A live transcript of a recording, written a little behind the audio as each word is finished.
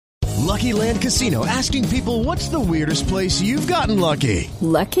Lucky Land Casino, asking people, what's the weirdest place you've gotten lucky?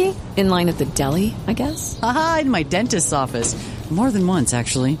 Lucky? In line at the deli, I guess? Aha, in my dentist's office. More than once,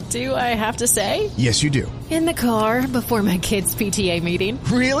 actually. Do I have to say? Yes, you do. In the car before my kids' PTA meeting.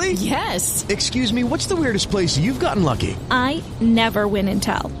 Really? Yes. Excuse me, what's the weirdest place you've gotten lucky? I never win and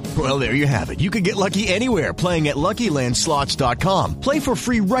tell. Well, there you have it. You can get lucky anywhere, playing at LuckyLandSlots.com. Play for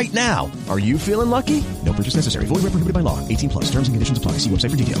free right now. Are you feeling lucky? No purchase necessary. Void where prohibited by law. 18 plus. Terms and conditions apply. See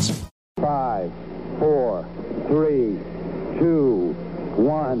website for details. 5, 4, 3, 2,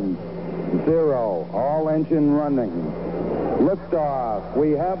 1, 0. All engine running. Liftoff.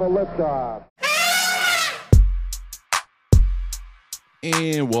 We have a liftoff.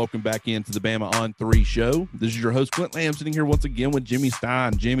 And welcome back into the Bama On3 show. This is your host, Clint Lamb, sitting here once again with Jimmy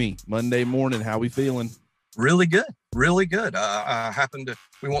Stein. Jimmy, Monday morning, how we feeling? Really good. Really good.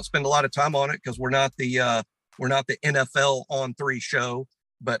 We won't spend a lot of time on it because we're not the NFL On3 show,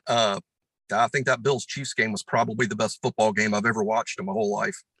 but I think that Bills Chiefs game was probably the best football game I've ever watched in my whole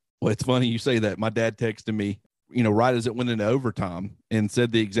life. Well, it's funny you say that. My dad texted me, right as it went into overtime and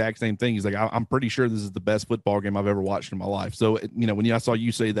said the exact same thing. He's like, I'm pretty sure this is the best football game I've ever watched in my life. So, when I saw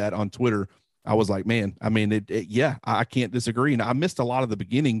you say that on Twitter, I was like, man, I mean, I can't disagree. And I missed a lot of the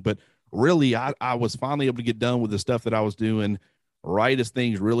beginning, but really I was finally able to get done with the stuff that I was doing right as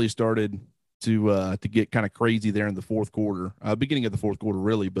things really started to get kind of crazy there in the fourth quarter, beginning of the fourth quarter,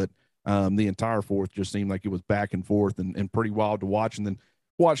 really. But the entire fourth just seemed like it was back and forth and pretty wild to watch. And then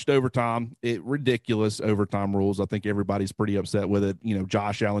watched overtime. Ridiculous overtime rules. I think everybody's pretty upset with it.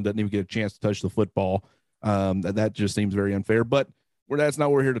 Josh Allen doesn't even get a chance to touch the football. That just seems very unfair. But that's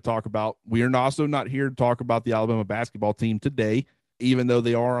not what we're here to talk about. We are also not here to talk about the Alabama basketball team today, even though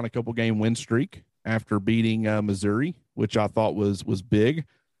they are on a couple-game win streak after beating Missouri, which I thought was big.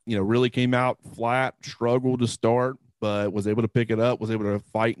 Really came out flat, struggled to start, but was able to pick it up, was able to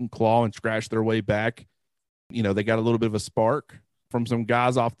fight and claw and scratch their way back. They got a little bit of a spark from some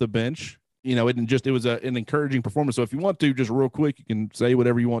guys off the bench. It was an encouraging performance. So if you want to, just real quick, you can say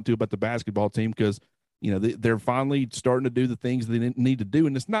whatever you want to about the basketball team because, they're finally starting to do the things they need to do.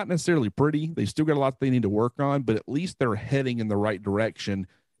 And it's not necessarily pretty. They still got a lot they need to work on, but at least they're heading in the right direction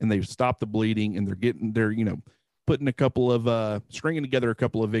and they've stopped the bleeding and they're putting stringing together a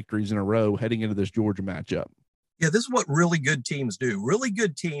couple of victories in a row heading into this Georgia matchup. Yeah, this is what really good teams do. Really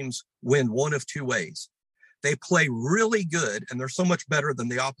good teams win one of two ways. They play really good, and they're so much better than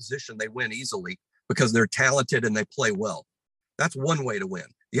the opposition. They win easily because they're talented and they play well. That's one way to win.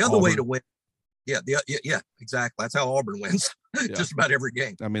 The other way to win, yeah, exactly. That's how Auburn wins just about every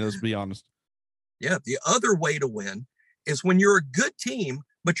game. I mean, let's be honest. Yeah, the other way to win is when you're a good team,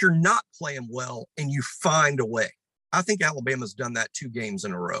 but you're not playing well, and you find a way. I think Alabama's done that 2 games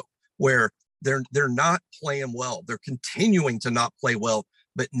in a row where they're not playing well. They're continuing to not play well.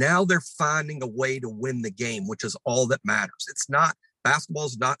 But now they're finding a way to win the game, which is all that matters. Basketball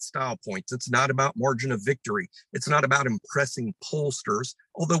is not style points. It's not about margin of victory. It's not about impressing pollsters,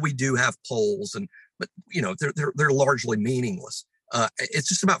 although we do have polls, but they're largely meaningless. It's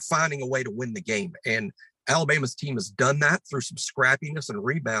just about finding a way to win the game. And Alabama's team has done that through some scrappiness and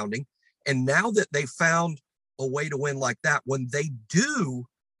rebounding. And now that they found a way to win like that, when they do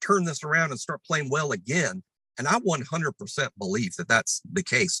turn this around and start playing well again, and I 100% believe that that's the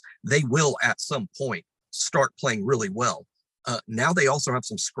case, they will at some point start playing really well. Now they also have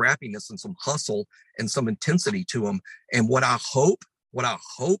some scrappiness and some hustle and some intensity to them. And what I hope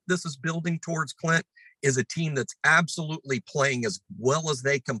this is building towards, Clint, is a team that's absolutely playing as well as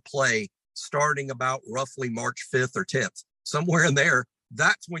they can play starting about roughly March 5th or 10th, somewhere in there.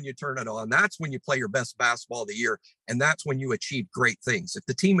 That's when you turn it on. That's when you play your best basketball of the year. And that's when you achieve great things. If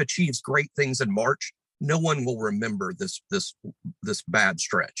the team achieves great things in March, no one will remember this bad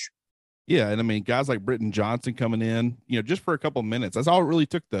stretch. Yeah, and I mean, guys like Britton Johnson coming in, just for a couple of minutes. That's all it really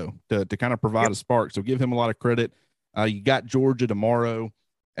took, though, to kind of provide a spark. So give him a lot of credit. You got Georgia tomorrow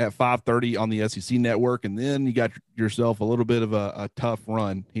at 5:30 on the SEC network, and then you got yourself a little bit of a tough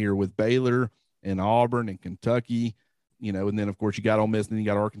run here with Baylor and Auburn and Kentucky, and then, of course, you got Ole Miss, and then you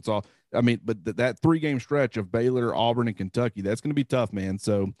got Arkansas. I mean, but that 3-game stretch of Baylor, Auburn, and Kentucky, that's going to be tough, man.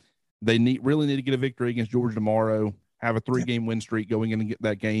 So they really need to get a victory against Georgia tomorrow, have a 3-game win streak going in and get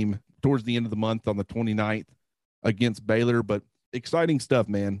that game towards the end of the month on the 29th against Baylor. But exciting stuff,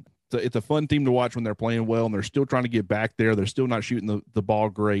 man. It's a fun team to watch when they're playing well, and they're still trying to get back there. They're still not shooting the ball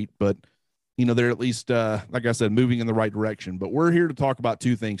great, but, they're at least, like I said, moving in the right direction. But we're here to talk about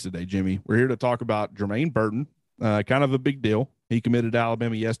 2 things today, Jimmy. We're here to talk about Jermaine Burton, kind of a big deal. He committed to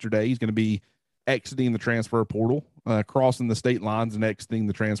Alabama yesterday. He's going to be exiting the transfer portal, crossing the state lines and exiting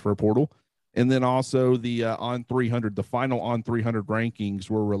the transfer portal. And then also the On300, the final On300 rankings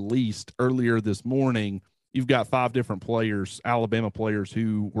were released earlier this morning. You've got 5 different players, Alabama players,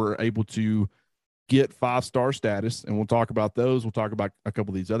 who were able to get 5-star status. And we'll talk about those. We'll talk about a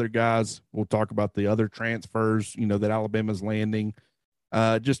couple of these other guys. We'll talk about the other transfers, that Alabama's landing.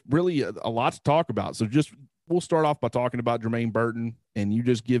 Just really a lot to talk about. So we'll start off by talking about Jermaine Burton, and you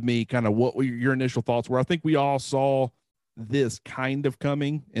just give me kind of what your initial thoughts were. I think we all saw this kind of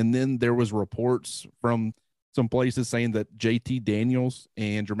coming, and then there was reports from some places saying that JT Daniels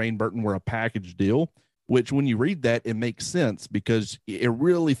and Jermaine Burton were a package deal, which when you read that, it makes sense because it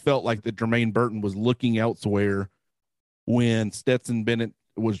really felt like that Jermaine Burton was looking elsewhere when Stetson Bennett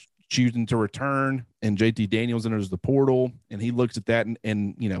was choosing to return and JT Daniels enters the portal, and he looks at that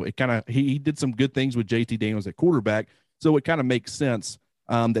and it kind of, he did some good things with JT Daniels at quarterback. So it kind of makes sense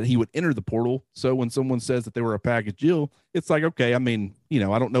that he would enter the portal. So when someone says that they were a package deal, it's like, okay, I mean, I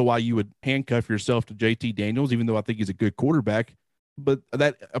don't know why you would handcuff yourself to JT Daniels, even though I think he's a good quarterback, but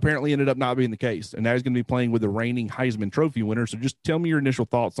that apparently ended up not being the case. And now he's going to be playing with the reigning Heisman Trophy winner. So just tell me your initial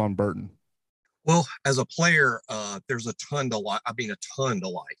thoughts on Burton. Well, as a player, there's a ton to like.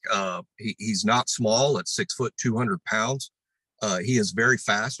 He's not small at 6 foot, 200 pounds. He is very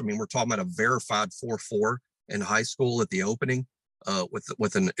fast. I mean, we're talking about a verified 4.4 in high school at the opening.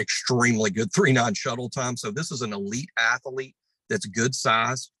 With an extremely good 3.9 shuttle time. So this is an elite athlete that's good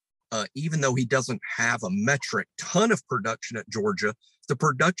size. Even though he doesn't have a metric ton of production at Georgia, the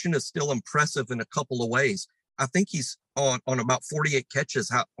production is still impressive in a couple of ways. I think he's on about 48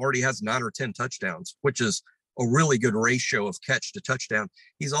 catches, already has 9 or 10 touchdowns, which is a really good ratio of catch to touchdown.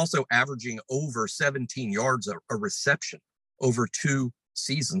 He's also averaging over 17 yards a reception over 2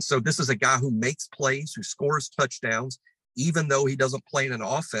 seasons. So this is a guy who makes plays, who scores touchdowns, even though he doesn't play in an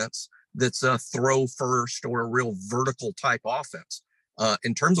offense that's a throw first or a real vertical type offense.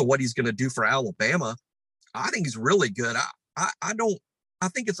 In terms of what he's going to do for Alabama, I think he's really good. I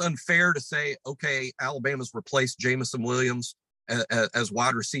think it's unfair to say, okay, Alabama's replaced Jamison Williams as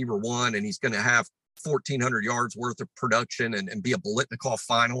wide receiver 1, and he's going to have 1,400 yards worth of production and be a Biletnikoff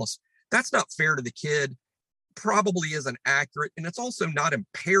finalist. That's not fair to the kid. Probably isn't accurate. And it's also not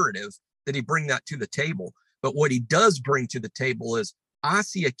imperative that he bring that to the table. But what he does bring to the table is I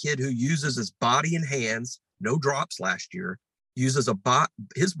see a kid who uses his body and hands, no drops last year, uses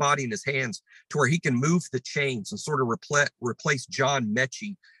his body and his hands to where he can move the chains and sort of replace John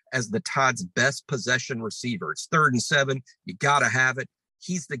Mechie as the Tide's best possession receiver. It's 3rd and 7. You got to have it.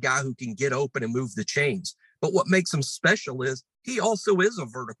 He's the guy who can get open and move the chains. But what makes him special is he also is a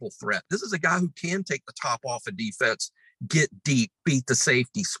vertical threat. This is a guy who can take the top off a defense, get deep, beat the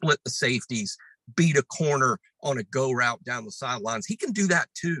safety, split the safeties, beat a corner on a go route down the sidelines. He can do that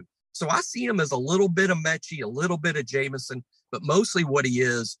too. So I see him as a little bit of Mechie, a little bit of Jamison, but mostly what he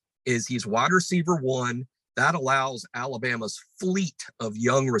is he's wide receiver 1. That allows Alabama's fleet of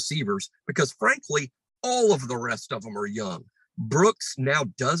young receivers because, frankly, all of the rest of them are young. Brooks now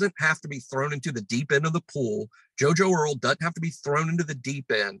doesn't have to be thrown into the deep end of the pool. JoJo Earl doesn't have to be thrown into the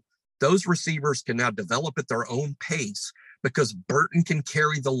deep end. Those receivers can now develop at their own pace because Burton can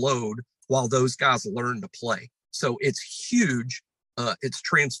carry the load while those guys learn to play. So it's huge. It's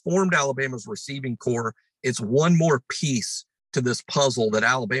transformed Alabama's receiving core. It's one more piece to this puzzle that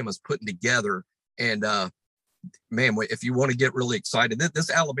Alabama's putting together. And man, if you want to get really excited,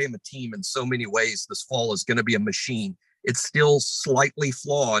 this Alabama team in so many ways this fall is going to be a machine. It's still slightly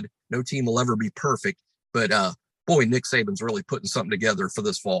flawed. No team will ever be perfect. But boy, Nick Saban's really putting something together for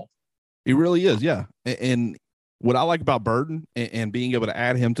this fall. He really is, yeah. And what I like about Burton and being able to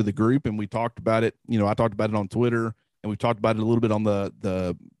add him to the group, and we talked about it, I talked about it on Twitter, and we talked about it a little bit on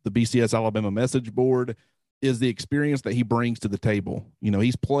the BCS Alabama message board, is the experience that he brings to the table.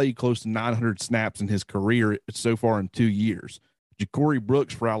 He's played close to 900 snaps in his career so far in 2 years. Ja'Cory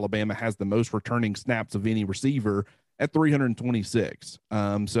Brooks for Alabama has the most returning snaps of any receiver at 326.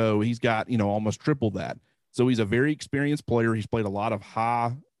 So he's got, almost triple that. So he's a very experienced player. He's played a lot of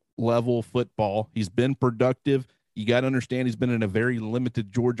high-level football. He's been productive. You got to understand he's been in a very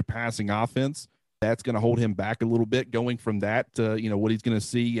limited Georgia passing offense. That's going to hold him back a little bit going from that to, what he's going to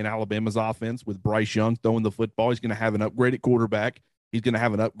see in Alabama's offense with Bryce Young throwing the football. He's going to have an upgraded quarterback. He's going to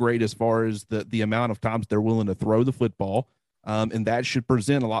have an upgrade as far as the amount of times they're willing to throw the football. And that should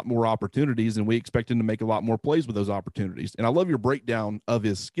present a lot more opportunities, and we expect him to make a lot more plays with those opportunities. And I love your breakdown of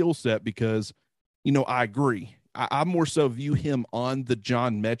his skill set because, I agree. I more so view him on the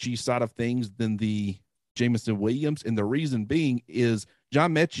John Mechie side of things than the Jamison Williams. And the reason being is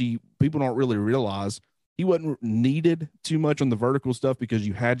John Mechie, people don't really realize he wasn't needed too much on the vertical stuff because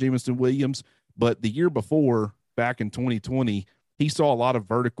you had Jamison Williams. But the year before, back in 2020, he saw a lot of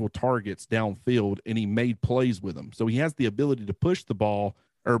vertical targets downfield and he made plays with them. So he has the ability to push the ball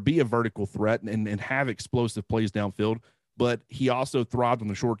or be a vertical threat and have explosive plays downfield. But he also thrived on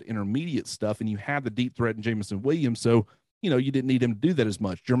the short to intermediate stuff, and you have the deep threat in Jameson Williams. So, you didn't need him to do that as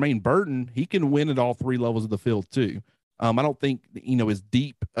much. Jermaine Burton, he can win at all three levels of the field too. I don't think, his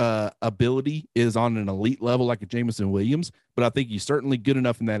deep ability is on an elite level like a Jameson Williams, but I think he's certainly good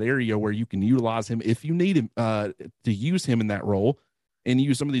enough in that area where you can utilize him if you need him to use him in that role and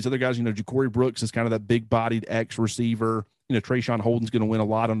use some of these other guys. Ja'Cory Brooks is kind of that big-bodied X receiver. Trayshawn Holden's going to win a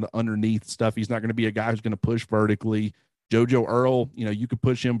lot on the underneath stuff. He's not going to be a guy who's going to push vertically. JoJo Earl, you could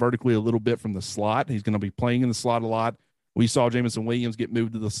push him vertically a little bit from the slot. He's going to be playing in the slot a lot. We saw Jameson Williams get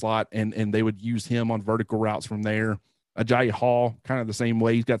moved to the slot, and they would use him on vertical routes from there. Ajayi Hall, kind of the same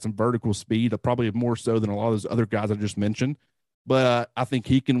way. He's got some vertical speed, probably more so than a lot of those other guys I just mentioned. But I think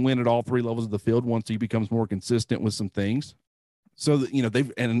he can win at all three levels of the field once he becomes more consistent with some things. So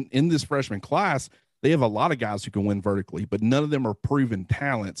that, and in this freshman class, they have a lot of guys who can win vertically, but none of them are proven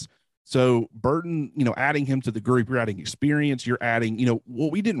talents. So Burton, adding him to the group, you're adding experience, you're adding,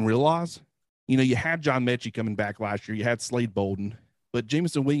 what we didn't realize, you had John Mechie coming back last year, you had Slade Bolden, but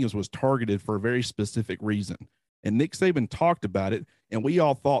Jameson Williams was targeted for a very specific reason. And Nick Saban talked about it, and we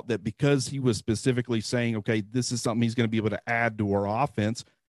all thought that because he was specifically saying, okay, this is something he's going to be able to add to our offense,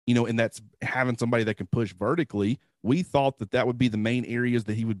 and that's having somebody that can push vertically, we thought that would be the main areas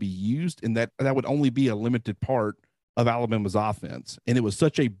that he would be used, and that would only be a limited part of Alabama's offense. And it was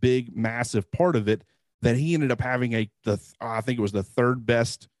such a big, massive part of it that he ended up having I think it was the third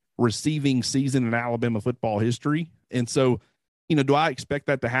best receiving season in Alabama football history. And so, do I expect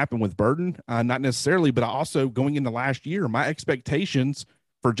that to happen with Burton? Not necessarily, but I also, going into last year, my expectations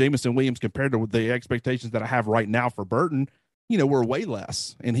for Jameson Williams compared to the expectations that I have right now for Burton, were way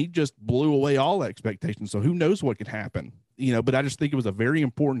less, and he just blew away all expectations. So who knows what could happen, but I just think it was a very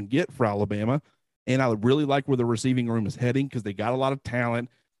important get for Alabama. And I really like where the receiving room is heading because they got a lot of talent.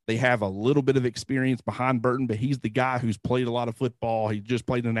 They have a little bit of experience behind Burton, but he's the guy who's played a lot of football. He just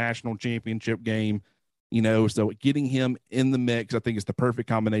played a national championship game, so getting him in the mix, I think, is the perfect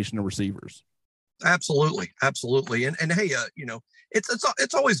combination of receivers. Absolutely. Absolutely. And hey,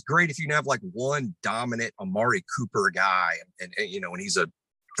 it's always great if you can have like one dominant Amari Cooper guy and he's a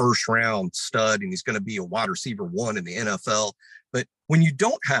first round stud and he's going to be a wide receiver one in the NFL. But when you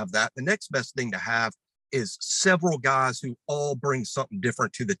don't have that, the next best thing to have is several guys who all bring something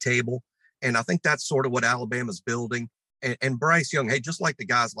different to the table. And I think that's sort of what Alabama's building. And Bryce Young, hey, just like the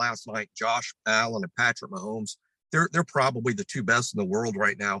guys last night, Josh Allen and Patrick Mahomes, they're probably the two best in the world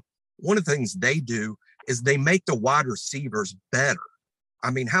right now. One of the things they do is they make the wide receivers better.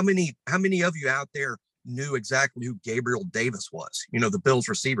 I mean, how many of you out there knew exactly who Gabriel Davis was? The Bills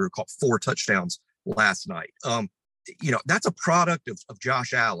receiver who caught 4 touchdowns last night. That's a product of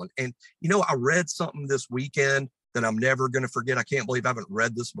Josh Allen. And, I read something this weekend that I'm never going to forget. I can't believe I haven't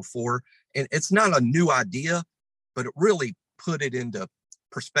read this before. And it's not a new idea, but it really put it into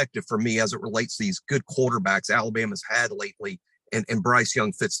perspective for me as it relates to these good quarterbacks Alabama's had lately. And Bryce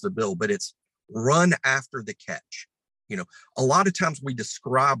Young fits the bill, but it's run after the catch. A lot of times we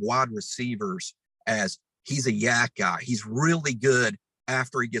describe wide receivers as he's a yak guy. He's really good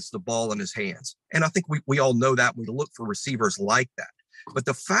after he gets the ball in his hands. And I think we all know that. We look for receivers like that. But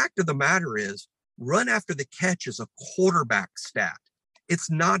the fact of the matter is, run after the catch is a quarterback stat. It's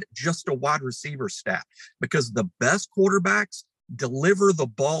not just a wide receiver stat, because the best quarterbacks deliver the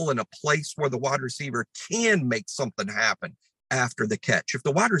ball in a place where the wide receiver can make something happen after the catch. If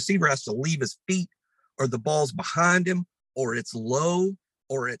the wide receiver has to leave his feet, or the ball's behind him, or it's low,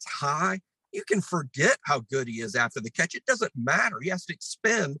 or it's high, you can forget how good he is after the catch. It doesn't matter. He has to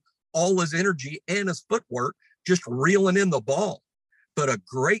expend all his energy and his footwork just reeling in the ball. But a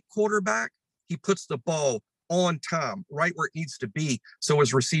great quarterback, he puts the ball on time, right where it needs to be, so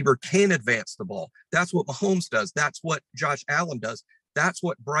his receiver can advance the ball. That's what Mahomes does. That's what Josh Allen does. That's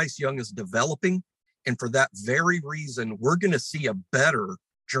what Bryce Young is developing. And for that very reason, we're going to see a better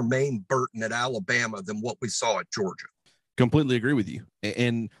Jermaine Burton at Alabama than what we saw at Georgia. Completely agree with you.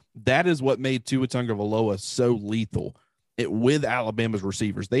 And that is what made Tua Tagovailoa so lethal with Alabama's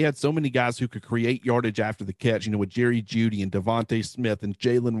receivers. They had so many guys who could create yardage after the catch, with Jerry Jeudy and Devontae Smith and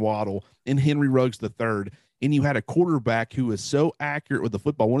Jalen Waddle and Henry Ruggs III. And you had a quarterback who is so accurate with the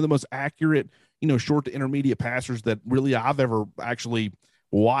football, one of the most accurate, short to intermediate passers that really I've ever actually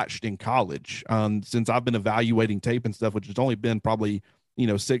watched in college, since I've been evaluating tape and stuff, which has only been probably,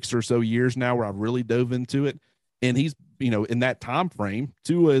 6 or so years now where I've really dove into it. And he's, in that time frame,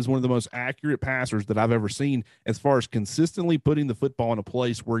 Tua is one of the most accurate passers that I've ever seen as far as consistently putting the football in a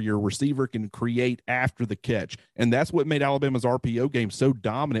place where your receiver can create after the catch. And that's what made Alabama's RPO game so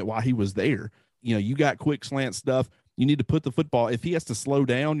dominant while he was there. You got quick slant stuff. You need to put the football. If he has to slow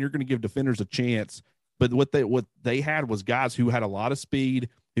down, you're going to give defenders a chance. But what they had was guys who had a lot of speed,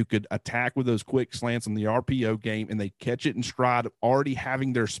 who could attack with those quick slants in the RPO game, and they catch it in stride, already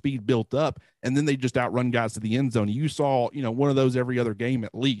having their speed built up, and then they just outrun guys to the end zone. You saw, one of those every other game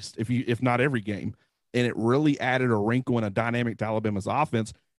at least, if not every game, and it really added a wrinkle and a dynamic to Alabama's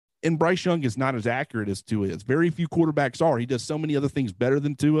offense. And Bryce Young is not as accurate as Tua is. Very few quarterbacks are. He does so many other things better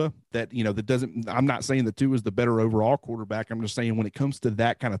than Tua that, that doesn't – I'm not saying that Tua is the better overall quarterback. I'm just saying when it comes to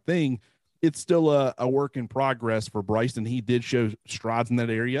that kind of thing, it's still a work in progress for Bryce, and he did show strides in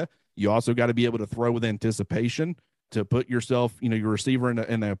that area. You also got to be able to throw with anticipation to put yourself, your receiver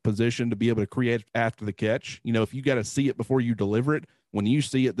in a position to be able to create after the catch. If you got to see it before you deliver it, when you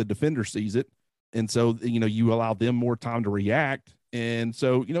see it, the defender sees it. And so, you allow them more time to react. And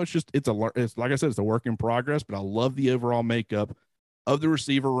so, it's like I said, it's a work in progress, but I love the overall makeup of the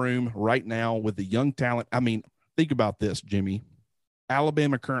receiver room right now with the young talent. I mean, think about this, Jimmy.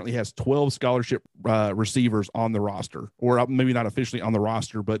 Alabama currently has 12 scholarship receivers on the roster, or maybe not officially on the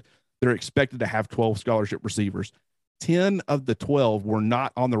roster, but they're expected to have 12 scholarship receivers. 10 of the 12 were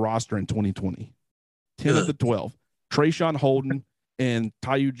not on the roster in 2020. 10 of the 12. Trayshawn Holden and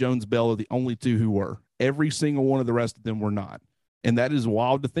Tyu Jones-Bell are the only two who were. Every single one of the rest of them were not. And that is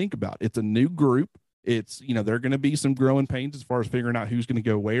wild to think about. It's a new group. It's, there are going to be some growing pains as far as figuring out who's going to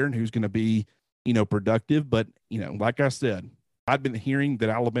go where and who's going to be, productive. But, like I said, I've been hearing that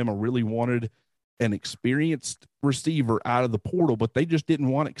Alabama really wanted an experienced receiver out of the portal, but they just didn't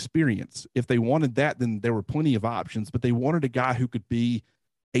want experience. If they wanted that, then there were plenty of options, but they wanted a guy who could be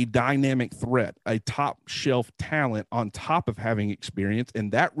a dynamic threat, a top shelf talent on top of having experience.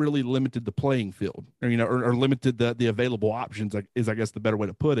 And that really limited the playing field, or limited the available options is, I guess, the better way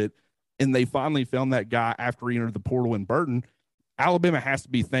to put it. And they finally found that guy after he entered the portal in Burton. Alabama has to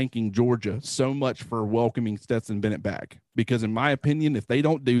be thanking Georgia so much for welcoming Stetson Bennett back, because in my opinion, if they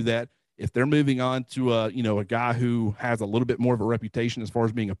don't do that, if they're moving on to a guy who has a little bit more of a reputation as far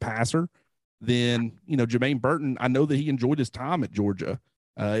as being a passer, then, Jermaine Burton, I know that he enjoyed his time at Georgia.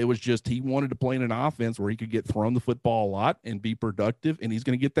 It was just he wanted to play in an offense where he could get thrown the football a lot and be productive, and he's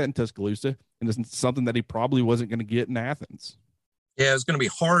going to get that in Tuscaloosa, and it's something that he probably wasn't going to get in Athens. Yeah, it's going to be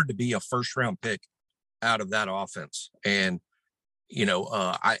hard to be a first-round pick out of that offense. And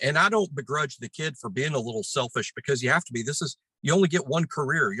I don't begrudge the kid for being a little selfish, because you have to be. You only get one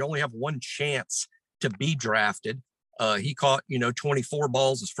career. You only have one chance to be drafted. He caught, 24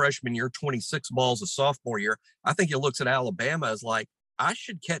 balls his freshman year, 26 balls his sophomore year. I think he looks at Alabama as like, I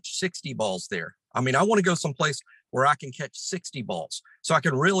should catch 60 balls there. I mean, I want to go someplace where I can catch 60 balls so I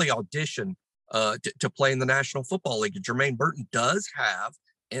can really audition to play in the National Football League. Jermaine Burton does have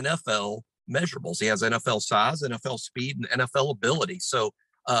NFL measurables. He has NFL size, NFL speed, and NFL ability. So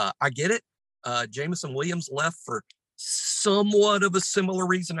I get it. Jameson Williams left for somewhat of a similar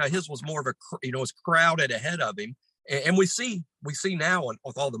reason. Now, his was more of was crowded ahead of him. And we see now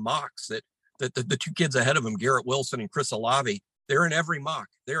with all the mocks that the two kids ahead of him, Garrett Wilson and Chris Olave, they're in every mock.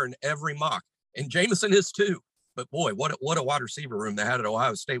 And Jameson is too. But boy, what a wide receiver room they had at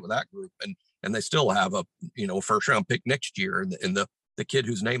Ohio State with that group. And they still have a first round pick next year, and the kid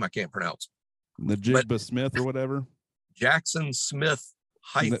whose name I can't pronounce. Najigba Smith or whatever. Jackson Smith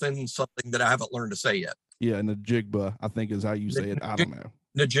hyphen something that I haven't learned to say yet. Yeah, Najigba, I think is how you say it. I don't know.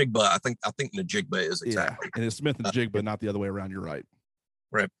 Najigba, I think Najigba is exactly. Yeah, and it's Smith and Najigba, not the other way around. You're right.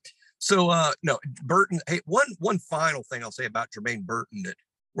 Right. So no, Burton. Hey, one final thing I'll say about Jermaine Burton, that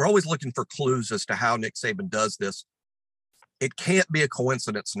we're always looking for clues as to how Nick Saban does this. It can't be a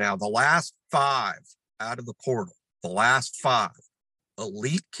coincidence now. The last 5 out of the portal, the last 5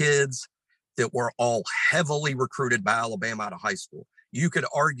 elite kids that were all heavily recruited by Alabama out of high school. You could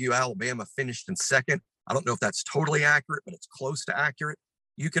argue Alabama finished in second. I don't know if that's totally accurate, but it's close to accurate.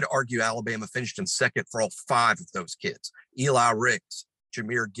 You could argue Alabama finished in second for all 5 of those kids. Eli Ricks,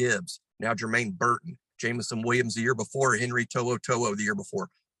 Jahmyr Gibbs, now Jermaine Burton, Jameson Williams the year before, Henry To'o the year before.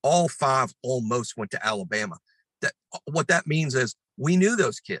 All 5 almost went to Alabama. What that means is we knew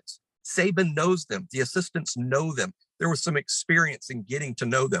those kids. Saban knows them. The assistants know them. There was some experience in getting to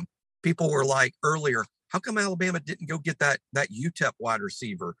know them. People were like earlier, how come Alabama didn't go get that UTEP wide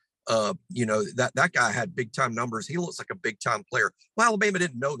receiver? That guy had big time numbers. He looks like a big time player. Well, Alabama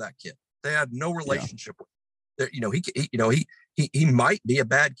didn't know that kid. They had no relationship with him. He might be a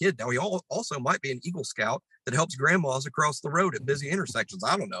bad kid. Now he also might be an Eagle Scout that helps grandmas across the road at busy intersections.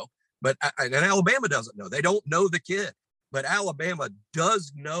 I don't know, But and Alabama doesn't know. They don't know the kid, but Alabama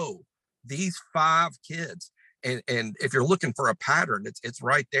does know these 5 kids. And if you're looking for a pattern, it's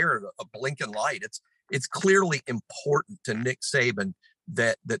right there, a blinking light. It's clearly important to Nick Saban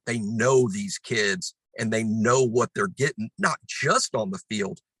that they know these kids and they know what they're getting, not just on the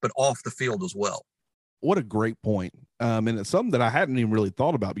field, but off the field as well. What a great point. And it's something that I hadn't even really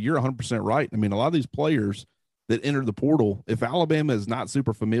thought about, but you're 100% right. I mean, a lot of these players that enter the portal, if Alabama is not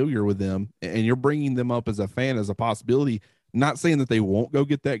super familiar with them and you're bringing them up as a fan, as a possibility, not saying that they won't go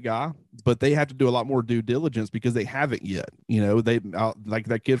get that guy, but they have to do a lot more due diligence because they haven't yet. You know, they like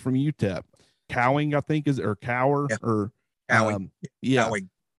that kid from UTEP, Cowing, I think Cower. Yeah. Cowing.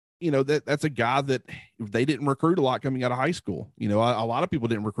 You know, that's a guy that they didn't recruit a lot coming out of high school. You know, a lot of people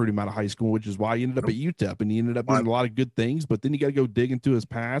didn't recruit him out of high school, which is why he ended up at UTEP, and he ended up doing a lot of good things. But then you got to go dig into his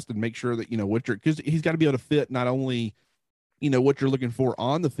past and make sure that, you know, because he's got to be able to fit not only, you know, what you're looking for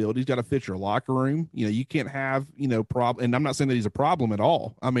on the field, he's got to fit your locker room. You know, you can't have, you know, and I'm not saying that he's a problem at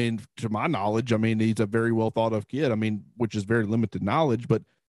all. I mean, to my knowledge, I mean, he's a very well thought of kid. I mean, which is very limited knowledge, but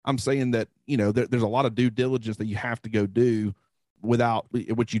I'm saying that, you know, there's a lot of due diligence that you have to go do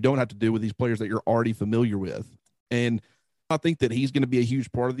which you don't have to do with these players that you're already familiar with. And I think that he's going to be a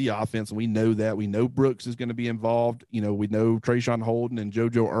huge part of the offense. And we know that. We know Brooks is going to be involved. You know, we know Trayshawn Holden and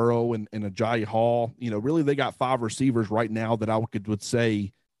JoJo Earl and Ajayi Hall. You know, really they got 5 receivers right now that I would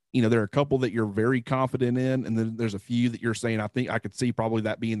say, you know, there are a couple that you're very confident in. And then there's a few that you're saying, I think I could see probably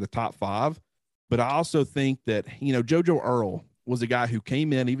that being the top 5. But I also think that, you know, JoJo Earl was a guy who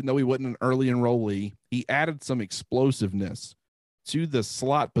came in, even though he wasn't an early enrollee, he added some explosiveness to the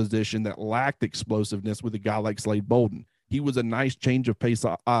slot position that lacked explosiveness with a guy like Slade Bolden. He was a nice change of pace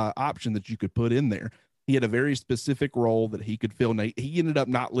option that you could put in there. He had a very specific role that he could fill. He ended up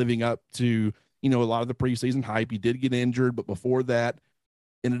not living up to, you know, a lot of the preseason hype. He did get injured, but before that,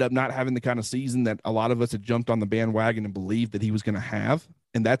 ended up not having the kind of season that a lot of us had jumped on the bandwagon and believed that he was going to have.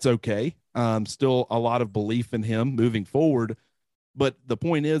 And that's okay. Still a lot of belief in him moving forward. But the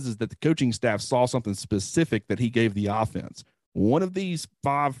point is that the coaching staff saw something specific that he gave the offense. One of these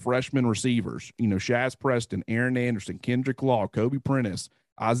 5 freshman receivers, you know, Shaz Preston, Aaron Anderson, Kendrick Law, Kobe Prentice,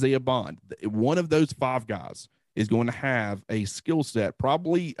 Isaiah Bond, one of those 5 guys is going to have a skill set,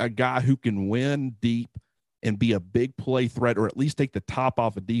 probably a guy who can win deep and be a big play threat, or at least take the top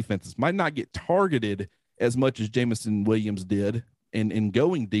off of defenses. Might not get targeted as much as Jameson Williams did in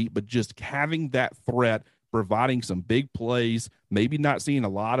going deep, but just having that threat, providing some big plays, maybe not seeing a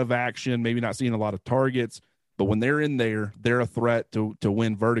lot of action, maybe not seeing a lot of targets, but when they're in there, they're a threat to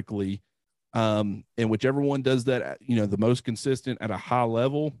win vertically. And whichever one does that, you know, the most consistent at a high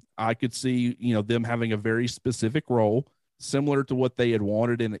level, I could see, you know, them having a very specific role similar to what they had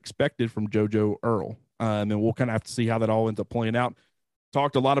wanted and expected from JoJo Earl. And we'll kind of have to see how that all ends up playing out.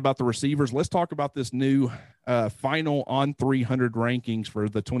 Talked a lot about the receivers. Let's talk about this new final On300 rankings for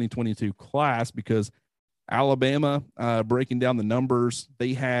the 2022 class, because Alabama, breaking down the numbers,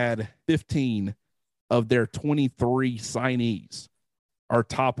 they had 15 of their 23 signees are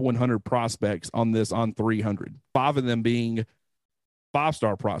top 100 prospects on this On300, 5 of them being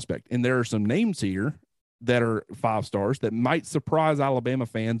 5-star prospect. And there are some names here that are 5 stars that might surprise Alabama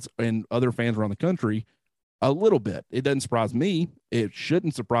fans and other fans around the country a little bit. It doesn't surprise me. It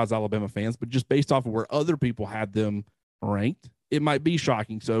shouldn't surprise Alabama fans, but just based off of where other people had them ranked, it might be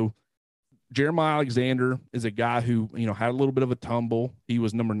shocking. So Jeremiah Alexander is a guy who, you know, had a little bit of a tumble. He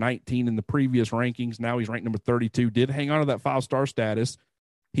was number 19 in the previous rankings. Now he's ranked number 32, did hang on to that 5-star status.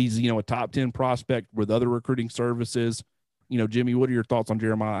 He's, you know, a top 10 prospect with other recruiting services. You know, Jimmy, what are your thoughts on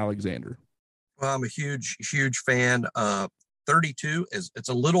Jeremiah Alexander? Well, I'm a huge fan. 32 it's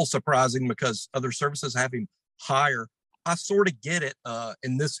a little surprising because other services have him higher. I sort of get it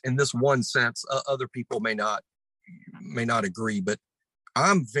in this one sense. Other people may not agree, but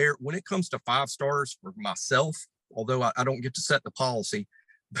when it comes to 5 stars for myself, although I don't get to set the policy,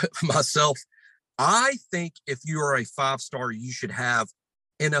 but for myself, I think if you are a 5-star, you should have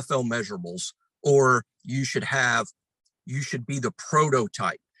NFL measurables, or you should be the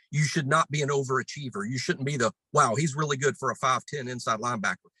prototype. You should not be an overachiever. You shouldn't be wow, he's really good for a 5'10" inside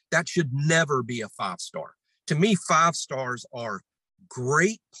linebacker. That should never be a 5-star. To me, 5 stars are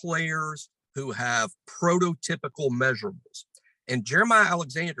great players who have prototypical measurables. And Jeremiah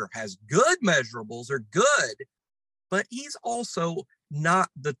Alexander has good measurables, are good, but he's also not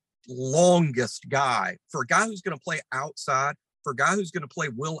the longest guy. For a guy who's going to play outside, for a guy who's going to play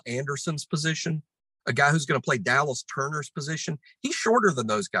Will Anderson's position, a guy who's going to play Dallas Turner's position, he's shorter than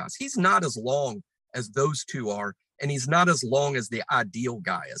those guys. He's not as long as those two are, and he's not as long as the ideal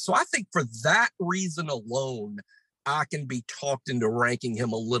guy is. So I think for that reason alone, I can be talked into ranking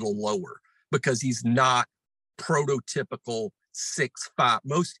him a little lower because he's not prototypical 6'5".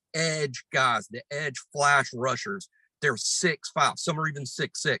 Most edge guys, the edge flash rushers, they're 6'5". Some are even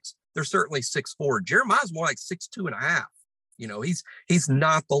 6'6". They're certainly 6'4". Jeremiah's more like 6'2.5". He's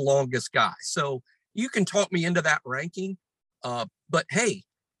not the longest guy. So you can talk me into that ranking. But hey,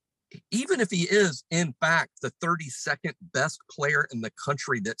 even if he is in fact the 32nd best player in the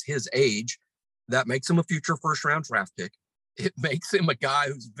country that's his age, that makes him a future first round draft pick. It makes him a guy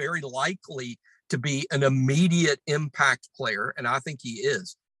who's very likely to be an immediate impact player. And I think he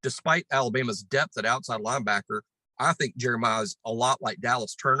is. Despite Alabama's depth at outside linebacker, I think Jeremiah is a lot like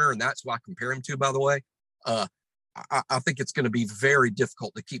Dallas Turner, and that's who I compare him to, by the way. I think it's going to be very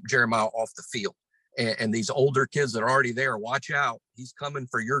difficult to keep Jeremiah off the field. And these older kids that are already there, watch out. He's coming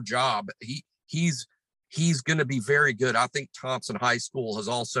for your job. He's going to be very good. I think Thompson High School has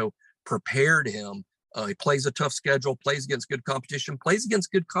also prepared him. He plays a tough schedule, plays against good competition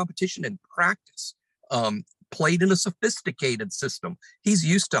in practice, played in a sophisticated system. He's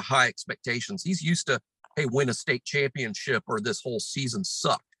used to high expectations. He's used to, hey, win a state championship or this whole season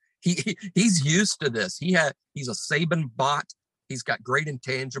sucked. He's used to this. He's a Saban bot. He's got great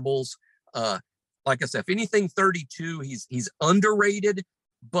intangibles. Like I said, if anything, 32, he's underrated,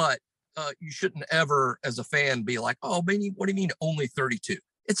 but you shouldn't ever, as a fan, be like, oh, man, what do you mean only 32?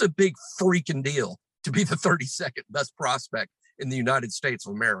 It's a big freaking deal to be the 32nd best prospect in the United States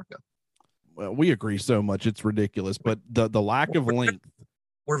of America. Well, we agree so much. It's ridiculous, but the lack of length.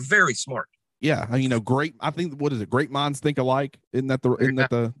 We're very smart. Yeah. Great. I think, what is it? Great minds think alike. Isn't that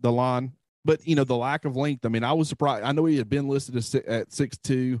the line? But, the lack of length. I mean, I was surprised. I know he had been listed at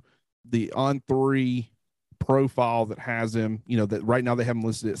 6'2". The On3 profile that has him, that right now they have him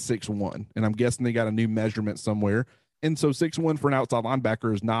listed at 6'1", and I'm guessing they got a new measurement somewhere. And so 6'1" for an outside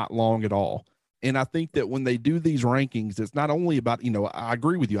linebacker is not long at all. And I think that when they do these rankings, it's not only about, I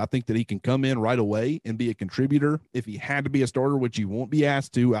agree with you. I think that he can come in right away and be a contributor if he had to be a starter, which he won't be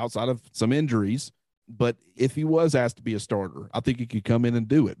asked to outside of some injuries. But if he was asked to be a starter, I think he could come in and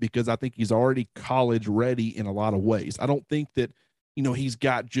do it because I think he's already college ready in a lot of ways. I don't think that, he's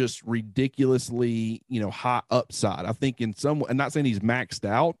got just ridiculously, high upside. I think I'm not saying he's maxed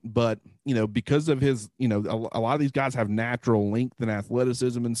out, but, because of his, a lot of these guys have natural length and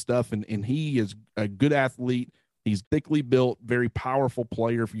athleticism and stuff. And he is a good athlete. He's thickly built, very powerful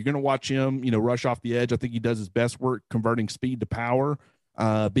player. If you're going to watch him, rush off the edge, I think he does his best work converting speed to power,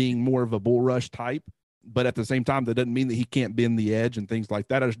 being more of a bull rush type. But at the same time, that doesn't mean that he can't bend the edge and things like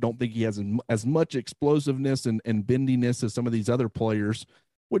that. I just don't think he has as much explosiveness and bendiness as some of these other players,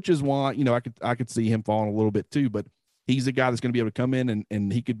 which is why, I could see him falling a little bit too. But he's a guy that's going to be able to come in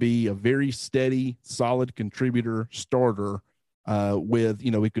and he could be a very steady, solid contributor starter with,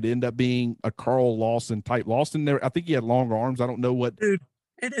 he could end up being a Carl Lawson type. Lawson there, I think he had long arms. I don't know what. Dude,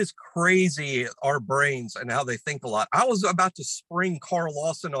 it is crazy, our brains and how they think a lot. I was about to spring Carl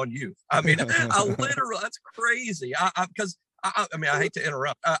Lawson on you. I mean, I literally, that's crazy. Because I hate to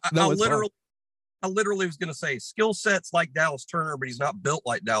interrupt. I literally was going to say skill sets like Dallas Turner, but he's not built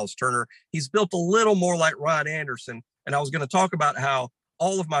like Dallas Turner. He's built a little more like Ryan Anderson. And I was going to talk about how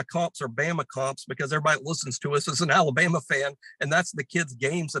all of my comps are Bama comps because everybody listens to us as an Alabama fan. And that's the kids'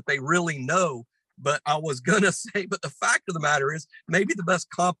 games that they really know. But I was going to say, but the fact of the matter is maybe the best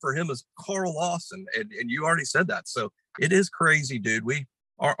comp for him is Carl Lawson. And you already said that. So it is crazy, dude.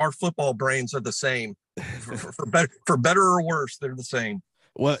 Our football brains are the same for better or worse. They're the same.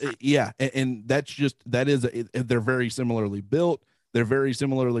 Well, yeah. And they're very similarly built. They're very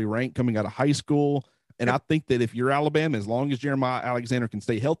similarly ranked coming out of high school. And I think that if you're Alabama, as long as Jeremiah Alexander can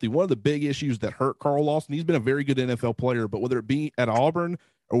stay healthy, one of the big issues that hurt Carl Lawson, he's been a very good NFL player, but whether it be at Auburn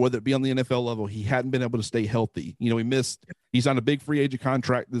or whether it be on the NFL level, he hadn't been able to stay healthy. He's on a big free agent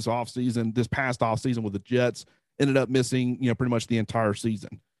contract this past offseason with the Jets, ended up missing, pretty much the entire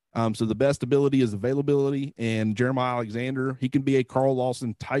season. So the best ability is availability, and Jeremiah Alexander, he can be a Carl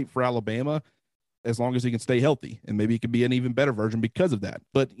Lawson type for Alabama as long as he can stay healthy, and maybe he could be an even better version because of that.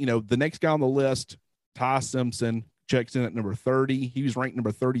 But, the next guy on the list, Ty Simpson, checks in at number 30. He was ranked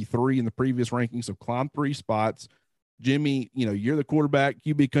number 33 in the previous ranking, so climbed 3 spots. Jimmy, you're the quarterback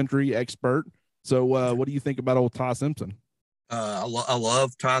QB country expert. So what do you think about old Ty Simpson? I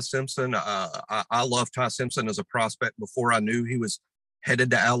love Ty Simpson. I love Ty Simpson as a prospect before I knew he was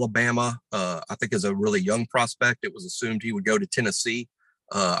headed to Alabama. I think as a really young prospect, it was assumed he would go to Tennessee.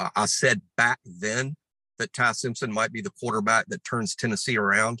 I said back then that Ty Simpson might be the quarterback that turns Tennessee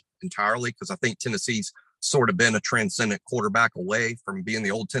around entirely, because I think Tennessee's sort of been a transcendent quarterback away from being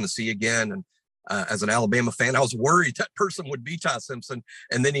the old Tennessee again. And as an Alabama fan, I was worried that person would be Ty Simpson,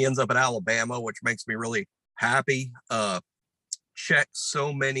 and then he ends up at Alabama, which makes me really happy. Checks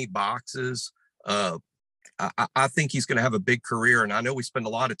so many boxes. I think he's going to have a big career. And I know we spend a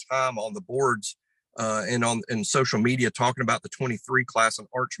lot of time on the boards and in social media talking about the 23 class and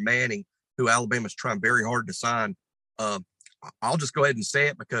Arch Manning, who Alabama's trying very hard to sign. I'll just go ahead and say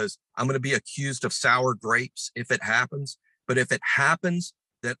it because I'm going to be accused of sour grapes if it happens. But if it happens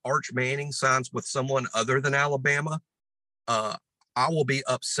that Arch Manning signs with someone other than Alabama, I will be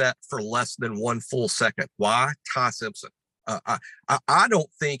upset for less than 1 full second. Why? Ty Simpson. I don't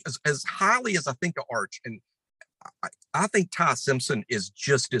think as highly as I think of Arch, and I think Ty Simpson is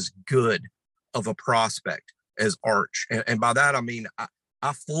just as good of a prospect as Arch. And by that, I mean,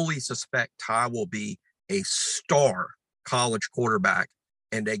 I fully suspect Ty will be a star college quarterback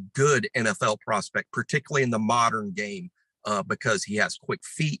and a good NFL prospect, particularly in the modern game, because he has quick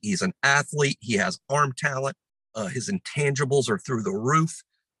feet. He's an athlete. He has arm talent. His intangibles are through the roof.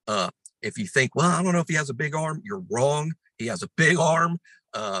 If you think, well, I don't know if he has a big arm, you're wrong. He has a big arm.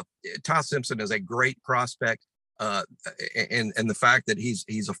 Ty Simpson is a great prospect. And the fact that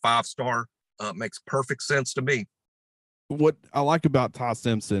he's a 5-star makes perfect sense to me. What I like about Ty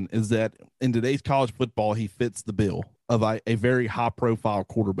Simpson is that in today's college football, he fits the bill of a very high profile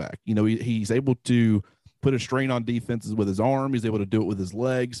quarterback. You know, he's able to put a strain on defenses with his arm. He's able to do it with his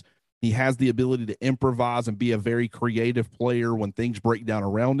legs. He has the ability to improvise and be a very creative player when things break down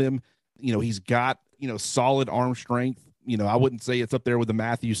around him. You know, he's got, solid arm strength. I wouldn't say it's up there with the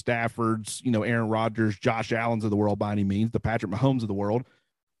Matthew Staffords, Aaron Rodgers, Josh Allens of the world by any means, the Patrick Mahomes of the world.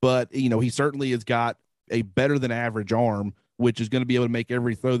 But, he certainly has got a better than average arm, which is going to be able to make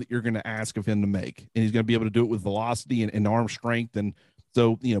every throw that you're going to ask of him to make. And he's going to be able to do it with velocity and arm strength. And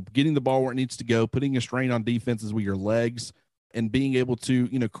so, getting the ball where it needs to go, putting a strain on defenses with your legs, and being able to,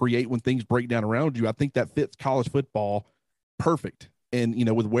 create when things break down around you. I think that fits college football perfect. And,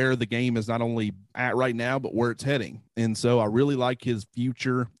 with where the game is not only at right now, but where it's heading. And so I really like his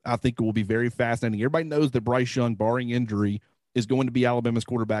future. I think it will be very fascinating. Everybody knows that Bryce Young, barring injury, is going to be Alabama's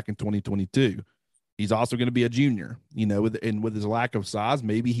quarterback in 2022. He's also going to be a junior, with his lack of size,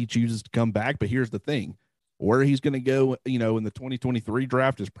 maybe he chooses to come back. But here's the thing, where he's going to go, in the 2023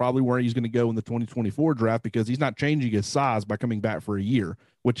 draft is probably where he's going to go in the 2024 draft, because he's not changing his size by coming back for a year,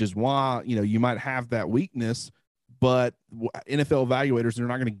 which is why, you might have that weakness. But NFL evaluators, they're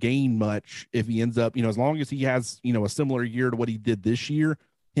not going to gain much if he ends up, as long as he has, a similar year to what he did this year.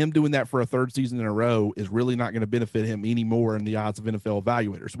 Him doing that for a third season in a row is really not going to benefit him anymore in the eyes of NFL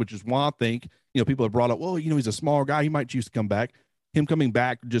evaluators, which is why I think, people have brought up, well, he's a small guy. He might choose to come back. Him coming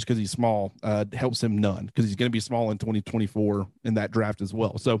back just because he's small helps him none, because he's going to be small in 2024 in that draft as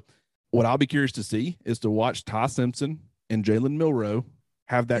well. So what I'll be curious to see is to watch Ty Simpson and Jalen Milroe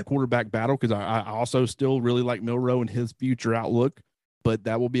have that quarterback battle, because I also still really like Milroe and his future outlook. But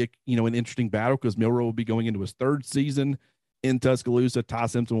that will be an interesting battle, because Milroe will be going into his third season in Tuscaloosa. Ty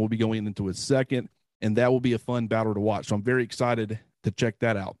Simpson will be going into his second, and that will be a fun battle to watch. So I'm very excited to check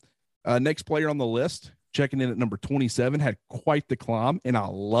that out. Next player on the list, checking in at number 27, had quite the climb, and I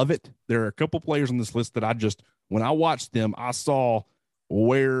love it. There are a couple players on this list that when I watched them, I saw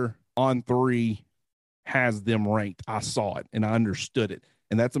where On3 has them ranked. I saw it, and I understood it.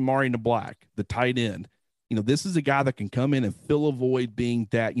 And that's Amari Nablack, the tight end. This is a guy that can come in and fill a void, being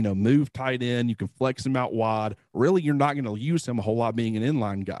that, move tight end. You can flex him out wide. Really, you're not going to use him a whole lot being an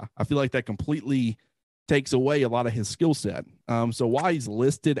inline guy. I feel like that completely takes away a lot of his skill set. So while he's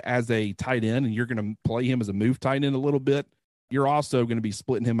listed as a tight end and you're going to play him as a move tight end a little bit, you're also going to be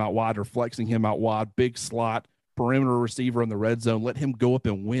splitting him out wide or flexing him out wide, big slot, perimeter receiver in the red zone. Let him go up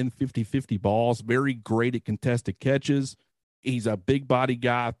and win 50-50 balls. Very great at contested catches. He's a big body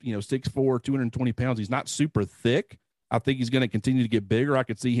guy, 6'4", 220 pounds. He's not super thick. I think he's going to continue to get bigger. I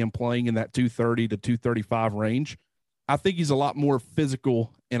could see him playing in that 230 to 235 range. I think he's a lot more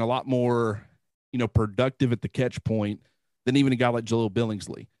physical and a lot more, productive at the catch point than even a guy like Jaleel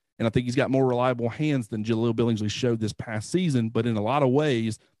Billingsley. And I think he's got more reliable hands than Jaleel Billingsley showed this past season. But in a lot of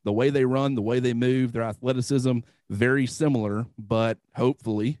ways, the way they run, the way they move, their athleticism, very similar. But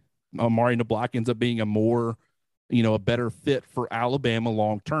hopefully, Amari Nablack ends up being a better fit for Alabama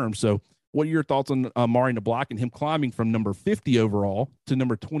long-term. So what are your thoughts on Amari Nablack and him climbing from number 50 overall to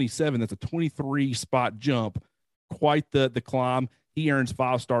number 27? That's a 23-spot jump. Quite the climb. He earns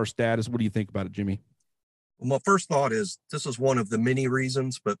 5-star status. What do you think about it, Jimmy? Well, my first thought is this is one of the many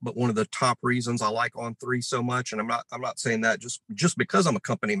reasons, but one of the top reasons I like On3 so much. And I'm not saying that just because I'm a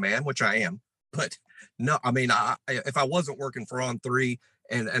company man, which I am, but no, I mean, if I wasn't working for On3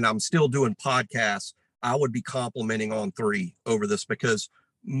 and I'm still doing podcasts, I would be complimenting On3 over this, because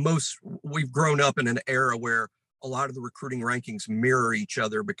we've grown up in an era where a lot of the recruiting rankings mirror each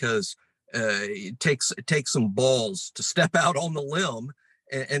other, because it takes some balls to step out on the limb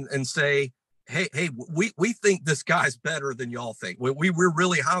and say, hey, we think this guy's better than y'all think. We're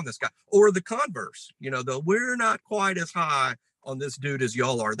really high on this guy. Or the converse, we're not quite as high on this dude as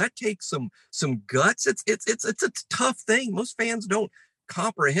y'all are. That takes some guts. It's a tough thing. Most fans don't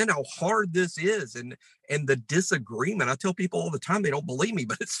comprehend how hard this is and the disagreement. I tell people all the time, they don't believe me,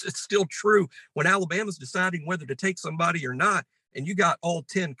 but it's still true. When Alabama's deciding whether to take somebody or not, and you got all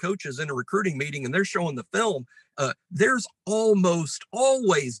 10 coaches in a recruiting meeting and they're showing the film, there's almost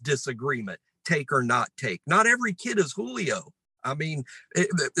always disagreement, take or not take. Not every kid is Julio. I mean,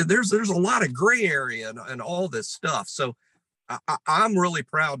 there's a lot of gray area and all this stuff. So I'm really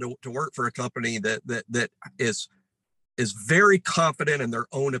proud to work for a company that is very confident in their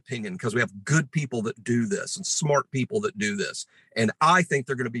own opinion, because we have good people that do this and smart people that do this. And I think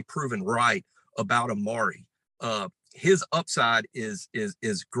they're going to be proven right about Amari. His upside is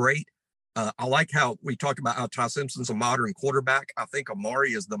great. I like how we talked about how Ty Simpson's a modern quarterback. I think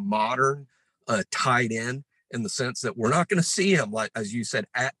Amari is the modern tight end, in the sense that we're not going to see him, like, as you said,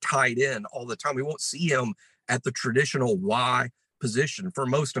 at tight end all the time. We won't see him at the traditional Y position. For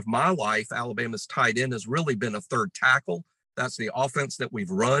most of my life, Alabama's tight end has really been a third tackle. That's the offense that we've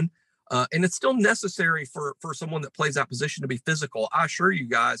run. And it's still necessary for someone that plays that position to be physical. I assure you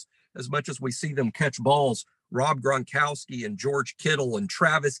guys, as much as we see them catch balls, Rob Gronkowski and George Kittle and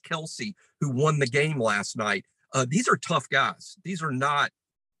Travis Kelce, who won the game last night, these are tough guys. These are not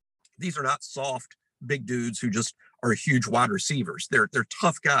soft, big dudes who just are huge wide receivers. They're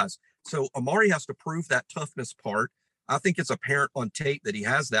tough guys. So Amari has to prove that toughness part. I think it's apparent on tape that he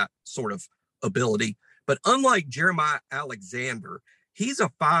has that sort of ability. But unlike Jeremiah Alexander, he's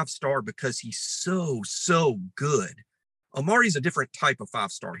a 5-star because he's so good. Amari's a different type of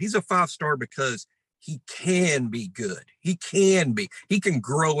 5-star. He's a 5-star because he can be good. He can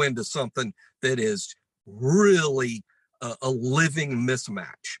grow into something that is really a living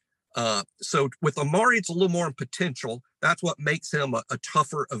mismatch. So with Amari, it's a little more in potential. That's what makes him a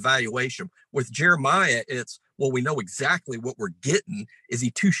tougher evaluation. With Jeremiah, it's, well, we know exactly what we're getting. Is he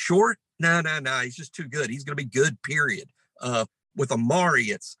too short? No. He's just too good. He's going to be good, period. With Amari,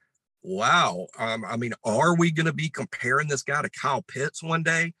 it's, wow. I mean, are we going to be comparing this guy to Kyle Pitts one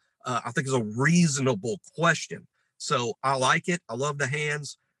day? I think it's a reasonable question. So I like it. I love the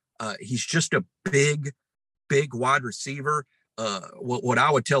hands. He's just a big wide receiver. What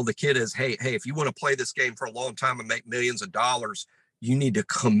I would tell the kid is, hey, if you want to play this game for a long time and make millions of dollars, you need to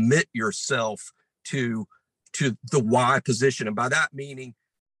commit yourself to the Y position. And by that meaning,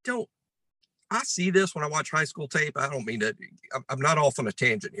 I see this when I watch high school tape. I don't mean to, I'm not off on a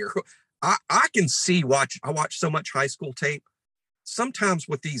tangent here. I can see, I watch so much high school tape. Sometimes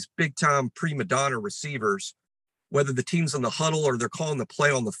with these big time prima donna receivers, whether the team's in the huddle or they're calling the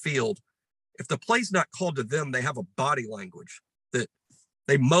play on the field, if the play's not called to them, they have a body language that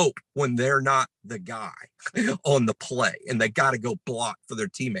they mope when they're not the guy on the play and they got to go block for their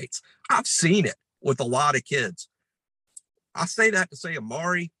teammates. I've seen it with a lot of kids. I say that to say,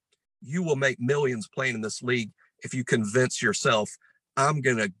 Amari, you will make millions playing in this league if you convince yourself, I'm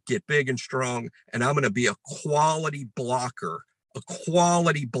going to get big and strong and I'm going to be a quality blocker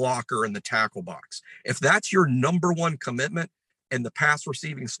in the tackle box. If that's your number one commitment and the pass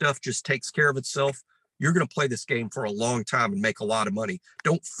receiving stuff just takes care of itself, you're going to play this game for a long time and make a lot of money.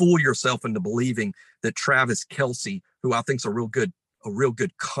 Don't fool yourself into believing that Travis Kelce, who I think is a real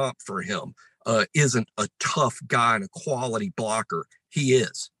good comp for him, isn't a tough guy and a quality blocker. He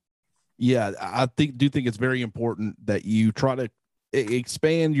is. Yeah, I do think it's very important that you try to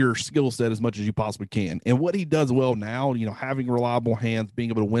expand your skill set as much as you possibly can. And what he does well now, having reliable hands, being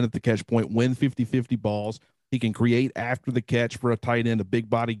able to win at the catch point, win 50-50 balls. He can create after the catch for a tight end, a big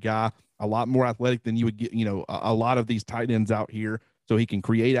body guy, a lot more athletic than you would get, a lot of these tight ends out here. So he can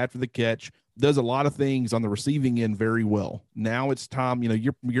create after the catch, does a lot of things on the receiving end very well. Now it's time,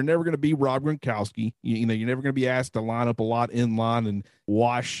 you're never going to be Rob Gronkowski. You're never going to be asked to line up a lot in line and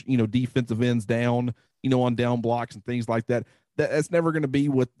wash, defensive ends down, on down blocks and things like that. That's never going to be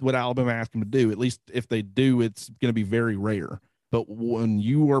what Alabama asked him to do. At least if they do, it's going to be very rare. But when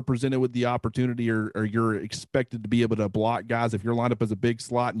you are presented with the opportunity or you're expected to be able to block guys, if you're lined up as a big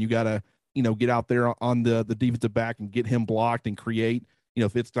slot and you got to, get out there on the defensive back and get him blocked and create,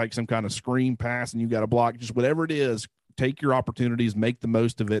 if it's like some kind of screen pass and you got to block, just whatever it is, take your opportunities, make the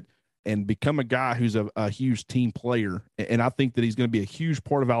most of it, and become a guy who's a huge team player. And I think that he's going to be a huge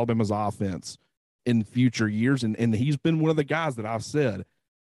part of Alabama's offense in future years. And he's been one of the guys that I've said,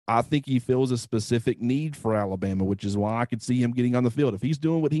 I think he fills a specific need for Alabama, which is why I could see him getting on the field. If he's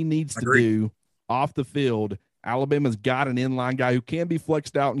doing what he needs to do off the field, Alabama's got an inline guy who can be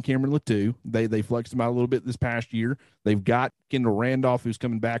flexed out in Cameron Latou. They flexed him out a little bit this past year. They've got Kendall Randolph, who's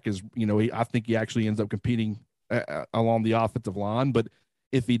coming back as, I think he actually ends up competing along the offensive line. But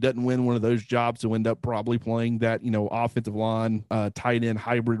if he doesn't win one of those jobs, he'll end up probably playing that, offensive line, tight end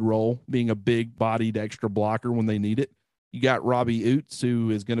hybrid role, being a big bodied extra blocker when they need it. You got Robbie Oots,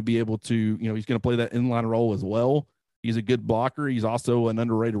 who is going to be able to, he's going to play that inline role as well. He's a good blocker. He's also an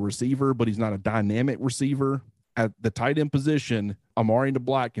underrated receiver, but he's not a dynamic receiver. At the tight end position, Amari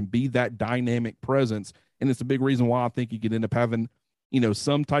DeBlack can be that dynamic presence, and it's a big reason why I think he could end up having,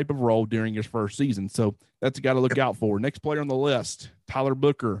 some type of role during his first season. So that's a guy to look out for. Next player on the list, Tyler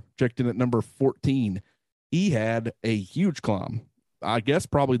Booker, checked in at number 14. He had a huge climb. I guess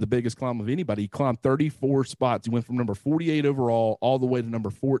probably the biggest climb of anybody. He climbed 34 spots. He went from number 48 overall all the way to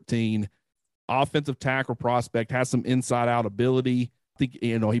number 14. Offensive tackle prospect, has some inside-out ability. I think,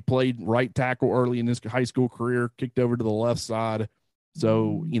 he played right tackle early in his high school career, kicked over to the left side.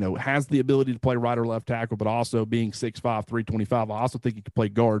 So, has the ability to play right or left tackle, but also being 6'5", 325, I also think he could play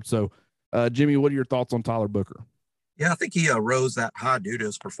guard. So, Jimmy, what are your thoughts on Tyler Booker? Yeah, I think he rose that high due to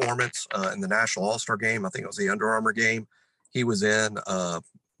his performance in the National All-Star game. I think it was the Under Armour game he was in.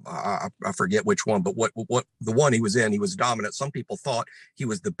 I forget which one, but what the one he was in, he was dominant. Some people thought he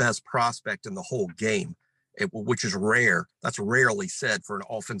was the best prospect in the whole game, which is rare. That's rarely said for an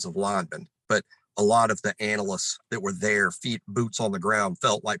offensive lineman. But a lot of the analysts that were there, boots on the ground,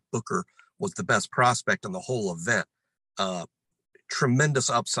 felt like Booker was the best prospect in the whole event. Tremendous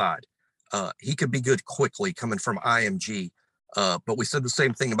upside. He could be good quickly coming from IMG. But we said the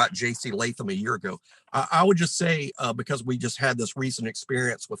same thing about J.C. Latham a year ago. I would just say, because we just had this recent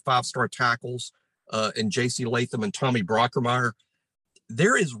experience with five-star tackles in J.C. Latham and Tommy Brockermeyer,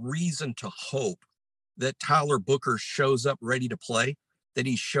 there is reason to hope that Tyler Booker shows up ready to play, that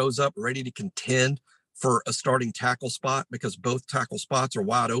he shows up ready to contend for a starting tackle spot, because both tackle spots are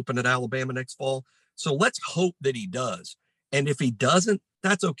wide open at Alabama next fall. So let's hope that he does. And if he doesn't,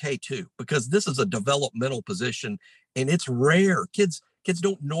 that's okay too, because this is a developmental position and it's rare. Kids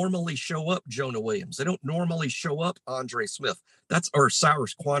don't normally show up Jonah Williams. They don't normally show up Andre Smith. Or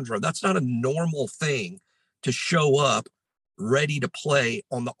Cyrus Quandro. That's not a normal thing to show up ready to play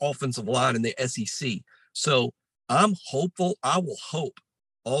on the offensive line in the SEC. So I'm hopeful. I will hope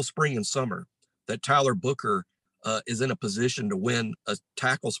all spring and summer that Tyler Booker is in a position to win a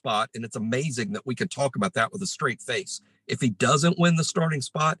tackle spot. And it's amazing that we can talk about that with a straight face. If he doesn't win the starting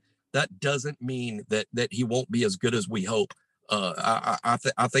spot, that doesn't mean that he won't be as good as we hope. I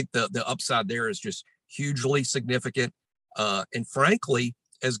think the upside there is just hugely significant. And frankly,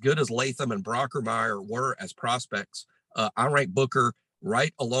 as good as Latham and Brockermeyer were as prospects, I rank Booker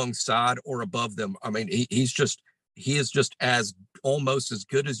right alongside or above them. I mean, he is just as almost as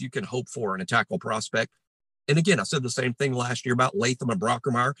good as you can hope for in a tackle prospect. And again, I said the same thing last year about Latham and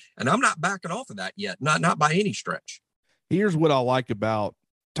Brockermeyer, and I'm not backing off of that yet, not by any stretch. Here's what I like about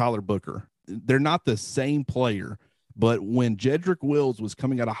Tyler Booker. They're not the same player, but when Jedrick Wills was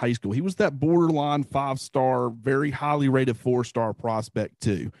coming out of high school, he was that borderline 5-star, very highly rated 4-star prospect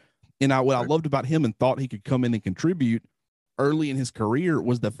too. And what I loved about him and thought he could come in and contribute early in his career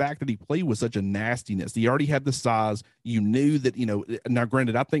was the fact that he played with such a nastiness. He already had the size. You knew that, now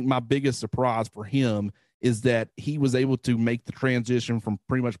granted, I think my biggest surprise for him is that he was able to make the transition from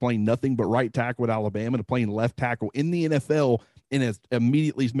pretty much playing nothing but right tackle at Alabama to playing left tackle in the NFL, and has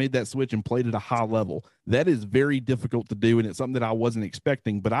immediately made that switch and played at a high level. That is very difficult to do, and it's something that I wasn't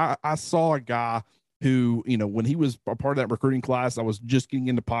expecting. But I saw a guy who, when he was a part of that recruiting class, I was just getting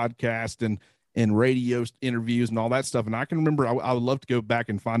into podcast and radio interviews and all that stuff. And I can remember, I would love to go back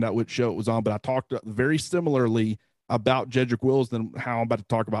and find out which show it was on, but I talked very similarly about Jedrick Wills than how I'm about to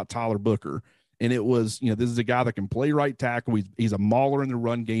talk about Tyler Booker. And it was, this is a guy that can play right tackle. He's a mauler in the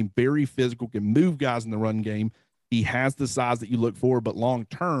run game, very physical, can move guys in the run game. He has the size that you look for, but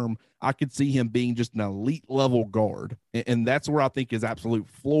long-term, I could see him being just an elite level guard. And that's where I think his absolute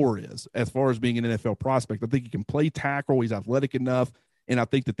floor is as far as being an NFL prospect. I think he can play tackle. He's athletic enough. And I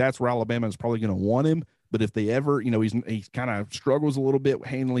think that's where Alabama is probably going to want him. But if they ever, he's kind of struggles a little bit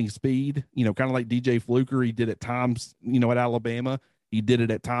handling speed, kind of like DJ Fluker. He did at times, at Alabama. He did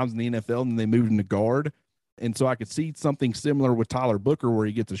it at times in the NFL, and then they moved him to guard. And so I could see something similar with Tyler Booker where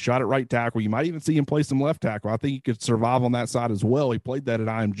he gets a shot at right tackle. You might even see him play some left tackle. I think he could survive on that side as well. He played that at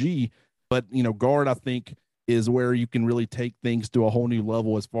IMG. But, guard, I think, is where you can really take things to a whole new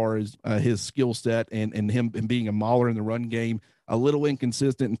level as far as his skill set and him being a mauler in the run game, a little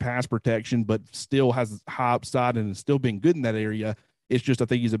inconsistent in pass protection, but still has high upside and is still being good in that area. It's just I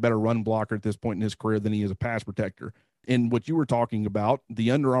think he's a better run blocker at this point in his career than he is a pass protector. And what you were talking about,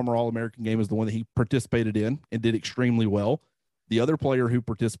 the Under Armour All-American game is the one that he participated in and did extremely well. The other player who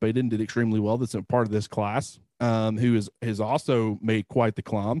participated and did extremely well that's a part of this class, who has also made quite the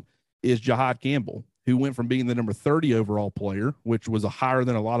climb, is Jahad Campbell, who went from being the number 30 overall player, which was a higher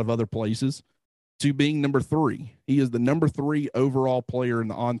than a lot of other places, to being number 3. He is the number 3 overall player in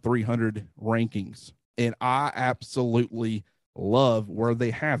the On300 rankings. And I absolutely love where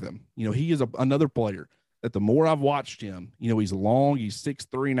they have him. You know, he is another player that the more I've watched him, you know, he's long, he's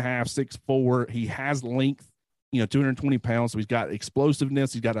 6'3.5", 6'4". He has length, 220 pounds. So he's got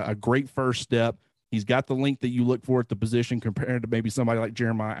explosiveness. He's got a great first step. He's got the length that you look for at the position compared to maybe somebody like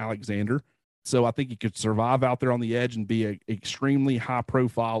Jeremiah Alexander. So I think he could survive out there on the edge and be an extremely high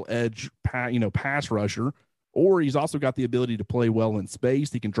profile edge, pass rusher. Or he's also got the ability to play well in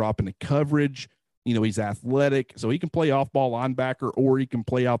space. He can drop into coverage. He's athletic, so he can play off-ball linebacker, or he can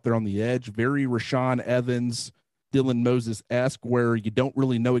play out there on the edge. Very Rashaan Evans, Dylan Moses-esque, where you don't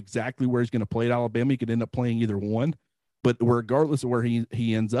really know exactly where he's going to play at Alabama. He could end up playing either one. But regardless of where he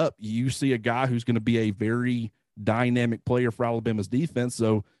ends up, you see a guy who's going to be a very dynamic player for Alabama's defense.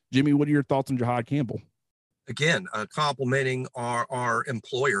 So, Jimmy, what are your thoughts on Jahad Campbell? Again, complimenting our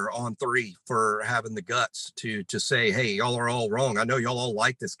employer On3 for having the guts to say, hey, y'all are all wrong. I know y'all all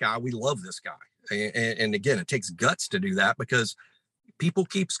like this guy. We love this guy. And again, it takes guts to do that because people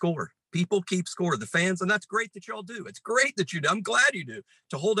keep score. People keep score. The fans, and that's great that y'all do. It's great that you do. I'm glad you do,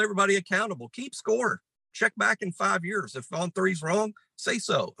 to hold everybody accountable. Keep score. Check back in 5 years. If On3's wrong, say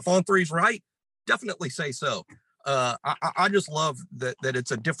so. If On3's right, definitely say so. I just love that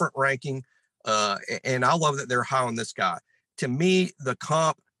it's a different ranking, and I love that they're high on this guy. To me, the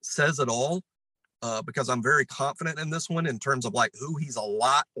comp says it all, because I'm very confident in this one in terms of like who he's a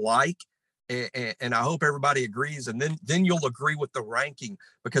lot like. And I hope everybody agrees, and then you'll agree with the ranking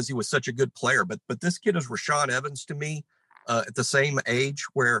because he was such a good player. But this kid is Rashaan Evans to me, at the same age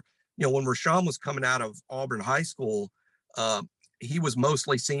where, when Rashaan was coming out of Auburn High School, he was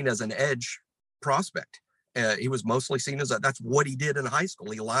mostly seen as an edge prospect. He was mostly seen as that's what he did in high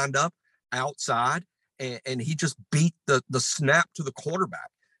school. He lined up outside and he just beat the snap to the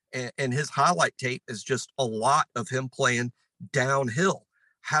quarterback. And his highlight tape is just a lot of him playing downhill.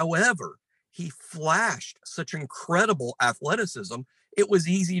 However, he flashed such incredible athleticism. It was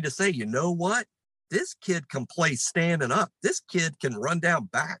easy to say, you know what? This kid can play standing up. This kid can run down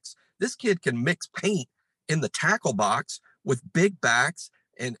backs. This kid can mix paint in the tackle box with big backs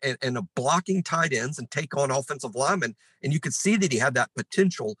and a blocking tight ends and take on offensive linemen. And you could see that he had that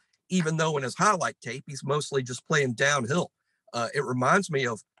potential, even though in his highlight tape, he's mostly just playing downhill. It reminds me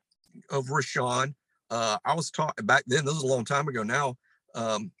of Rashaan. I was taught back then, this is a long time ago now,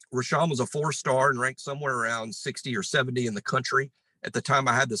 Rashaan was a 4-star and ranked somewhere around 60 or 70 in the country at the time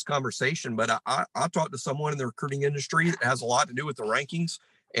I had this conversation. But I talked to someone in the recruiting industry that has a lot to do with the rankings,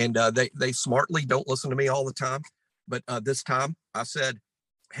 and they smartly don't listen to me all the time. But this time I said,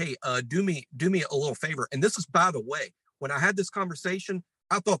 hey, do me a little favor. And this is, by the way, when I had this conversation,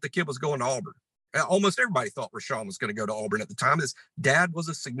 I thought the kid was going to Auburn. Almost everybody thought Rashaan was going to go to Auburn at the time. His dad was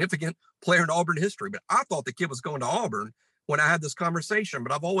a significant player in Auburn history, but I thought the kid was going to Auburn when I had this conversation.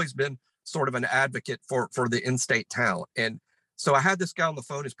 But I've always been sort of an advocate for the in-state talent. And so I had this guy on the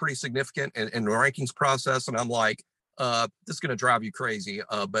phone who's pretty significant in the rankings process. And I'm like, this is going to drive you crazy.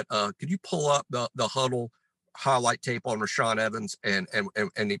 But could you pull up the huddle highlight tape on Rashaan Evans? And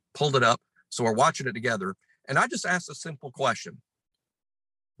he pulled it up. So we're watching it together. And I just asked a simple question.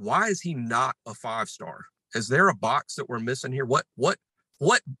 Why is he not a 5-star? Is there a box that we're missing here? What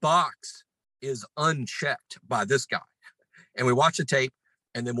box is unchecked by this guy? And we watch the tape,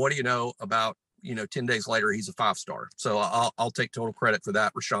 and then what do you know about, 10 days later, he's a 5-star. So I'll take total credit for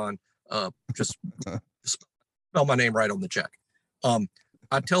that, Rashaan. Just spell my name right on the check.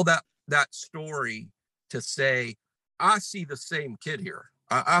 I tell that story to say, I see the same kid here.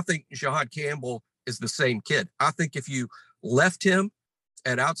 I think Jahad Campbell is the same kid. I think if you left him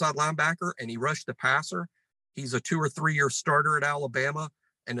at outside linebacker and he rushed the passer, he's a 2 or 3 year starter at Alabama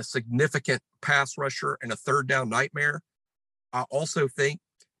and a significant pass rusher and a third down nightmare. I also think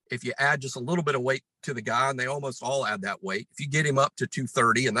if you add just a little bit of weight to the guy, and they almost all add that weight, if you get him up to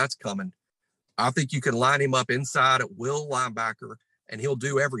 230, and that's coming, I think you can line him up inside at will linebacker and he'll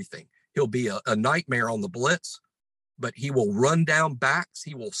do everything. He'll be a nightmare on the blitz, but he will run down backs.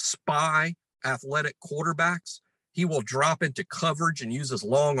 He will spy athletic quarterbacks. He will drop into coverage and use his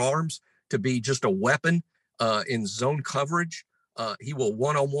long arms to be just a weapon in zone coverage. He will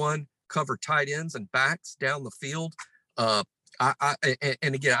one-on-one cover tight ends and backs down the field. And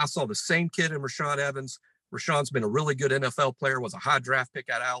again, I saw the same kid in Rashaan Evans. Rashaan's been a really good NFL player, was a high draft pick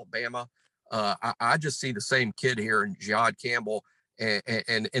out of Alabama. I just see the same kid here in Jihad Campbell.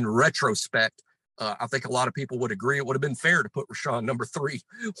 And in retrospect, I think a lot of people would agree it would have been fair to put Rashawn number 3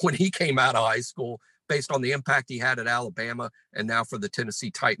 when he came out of high school, based on the impact he had at Alabama and now for the Tennessee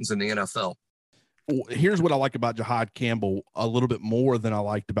Titans in the NFL. Here's what I like about Jihad Campbell a little bit more than I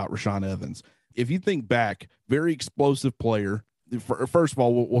liked about Rashaan Evans. If you think back, very explosive player. First of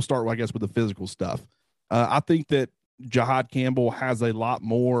all, we'll start, I guess, with the physical stuff. I think that Jihad Campbell has a lot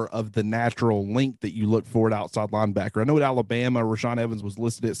more of the natural length that you look for at outside linebacker. I know at Alabama, Rashaan Evans was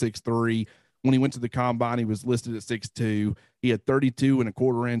listed at 6'3". When he went to the combine, he was listed at 6'2". He had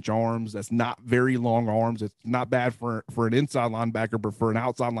 32.25-inch arms. That's not very long arms. It's not bad for an inside linebacker, but for an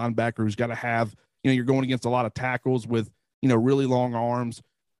outside linebacker who's got to have, you're going against a lot of tackles with, really long arms.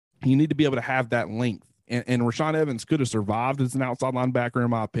 You need to be able to have that length. And Rashaan Evans could have survived as an outside linebacker,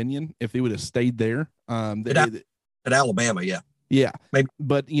 in my opinion, if he would have stayed there. At Alabama, yeah. Yeah. Maybe.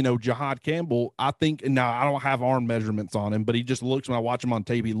 But, Jihad Campbell, I think, now I don't have arm measurements on him, but he just looks, when I watch him on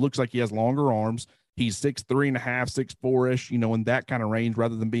tape, he looks like he has longer arms. He's 6'3.5", 6'4-ish, in that kind of range,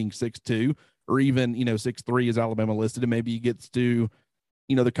 rather than being 6'2", or even, 6'3" as Alabama listed. And maybe he gets to,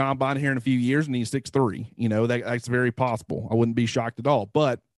 the combine here in a few years and he's 6'3". That's very possible. I wouldn't be shocked at all.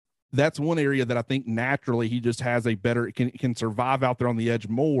 But that's one area that I think naturally he just has a better, can survive out there on the edge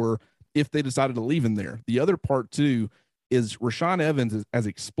more if they decided to leave him there. The other part too is Rashaan Evans, as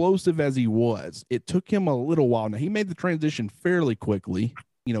explosive as he was, it took him a little while. Now, he made the transition fairly quickly,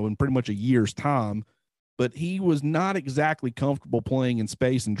 in pretty much a year's time, but he was not exactly comfortable playing in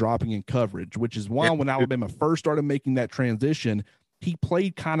space and dropping in coverage, which is why when Alabama first started making that transition, he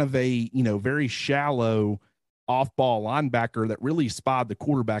played kind of a, very shallow off-ball linebacker that really spied the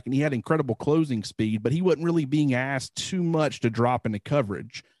quarterback, and he had incredible closing speed, but he wasn't really being asked too much to drop into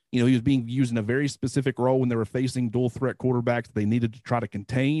coverage. He was being used in a very specific role when they were facing dual threat quarterbacks they needed to try to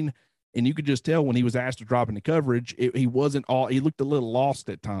contain. And you could just tell when he was asked to drop into coverage, he looked a little lost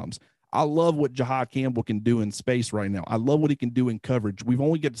at times. I love what Jihad Campbell can do in space right now. I love what he can do in coverage. We've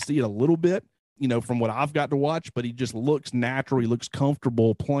only got to see it a little bit, from what I've got to watch, but he just looks natural. He looks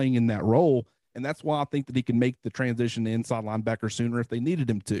comfortable playing in that role. And that's why I think that he can make the transition to inside linebacker sooner if they needed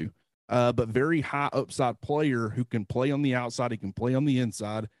him to. But very high upside player who can play on the outside. He can play on the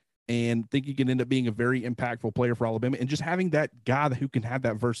inside. And think he can end up being a very impactful player for Alabama, and just having that guy who can have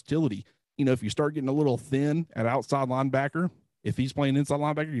that versatility. If you start getting a little thin at outside linebacker, if he's playing inside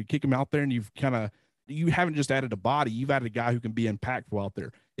linebacker, you kick him out there and you haven't just added a body, you've added a guy who can be impactful out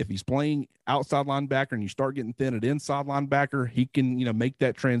there. If he's playing outside linebacker and you start getting thin at inside linebacker, he can, make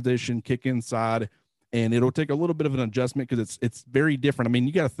that transition, kick inside, and it'll take a little bit of an adjustment because it's very different. I mean,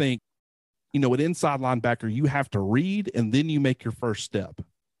 you got to think, at inside linebacker, you have to read and then you make your first step.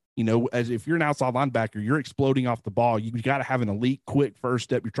 As if you're an outside linebacker, you're exploding off the ball. You got to have an elite, quick first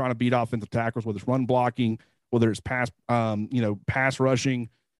step. You're trying to beat offensive tackles, whether it's run blocking, whether it's pass rushing.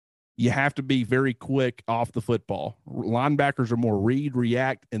 You have to be very quick off the football. Linebackers are more read,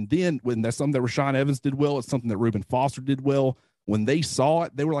 react, and then when that's something that Rashaan Evans did well, it's something that Reuben Foster did well. When they saw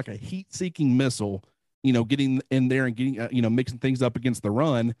it, they were like a heat-seeking missile. Getting in there and getting mixing things up against the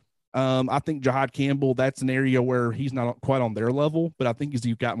run. I think Jihad Campbell, that's an area where he's not quite on their level, but I think as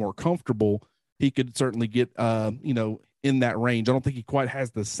he got more comfortable, he could certainly get, in that range. I don't think he quite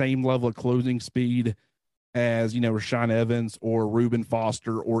has the same level of closing speed as, Rashaan Evans or Reuben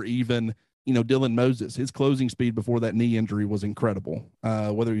Foster or even, Dylan Moses. His closing speed before that knee injury was incredible.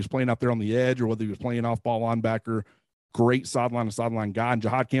 Whether he was playing out there on the edge or whether he was playing off-ball linebacker, great sideline-to-sideline guy. And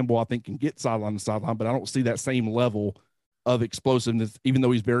Jihad Campbell, I think, can get sideline-to-sideline, but I don't see that same level of explosiveness, even though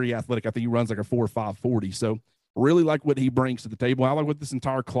he's very athletic. I think he runs like a 4.5 40. So really like what he brings to the table. I like what this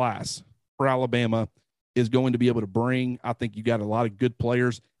entire class for Alabama is going to be able to bring. I think you got a lot of good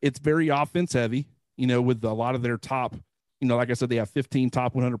players. It's very offense heavy, with a lot of their top, like I said, they have 15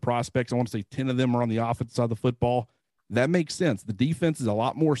 top 100 prospects. I want to say 10 of them are on the offensive side of the football. That makes sense. The defense is a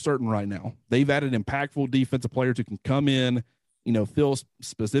lot more certain right now. They've added impactful defensive players who can come in, fill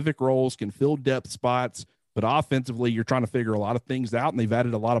specific roles, can fill depth spots. But offensively, you're trying to figure a lot of things out, and they've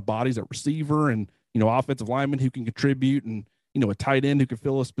added a lot of bodies at receiver and, offensive linemen who can contribute and, a tight end who can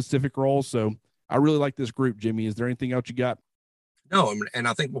fill a specific role. So I really like this group, Jimmy. Is there anything else you got? No, and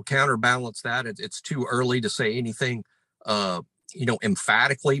I think we'll counterbalance that. It's too early to say anything,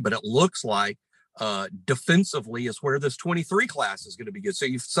 emphatically, but it looks like defensively is where this 23 class is going to be good. So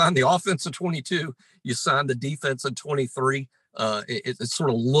you've signed the offense of 22, you signed the defense of 23. It sort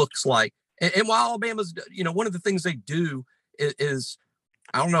of looks like, and while Alabama's, one of the things they do is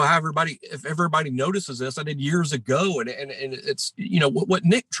I don't know how if everybody notices this. I did years ago, and it's, what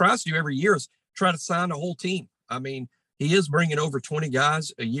Nick tries to do every year is try to sign a whole team. I mean, he is bringing over 20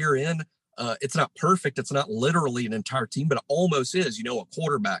 guys a year in. It's not perfect. It's not literally an entire team, but it almost is, you know, a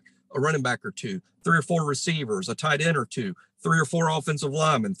quarterback, a running back or two, 3 or 4 receivers, a tight end or two, 3 or 4 offensive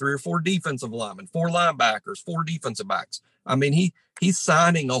linemen, 3 or 4 defensive linemen, 4 linebackers, 4 defensive backs. I mean, he's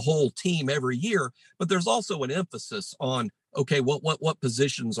signing a whole team every year, but there's also an emphasis on, okay, what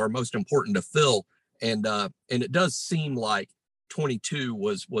positions are most important to fill. And it does seem like 22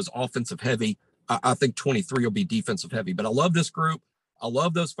 was offensive heavy. I think 23 will be defensive heavy, but I love this group. I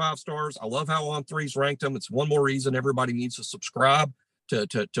love those 5 stars. I love how On3's ranked them. It's one more reason everybody needs to subscribe to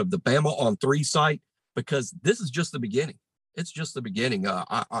the Bama On3 site, because this is just the beginning. It's just the beginning.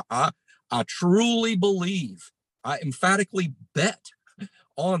 I truly believe, I emphatically bet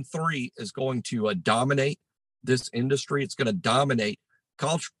On3 is going to dominate this industry. It's going to dominate.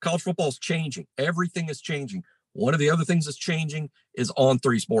 College football is changing. Everything is changing. One of the other things that's changing is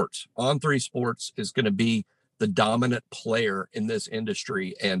On3 Sports. On3 Sports is going to be the dominant player in this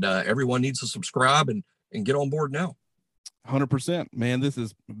industry, and everyone needs to subscribe and get on board now. 100%, man. This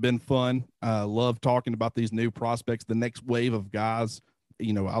has been fun. Love talking about these new prospects, the next wave of guys.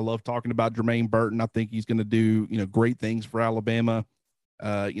 You know, I love talking about Jermaine Burton. I think he's going to do, you know, great things for Alabama.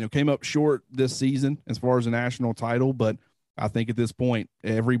 You know, came up short this season as far as a national title, but I think at this point,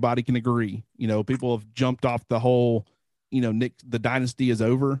 everybody can agree. You know, people have jumped off the whole, you know, Nick, the dynasty is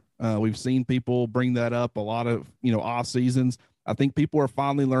over. We've seen people bring that up a lot of, you know, off seasons. I think people are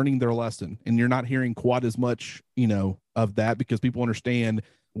finally learning their lesson, and you're not hearing quite as much, you know, of that, because people understand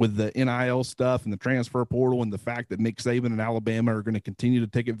with the NIL stuff and the transfer portal and the fact that Nick Saban and Alabama are going to continue to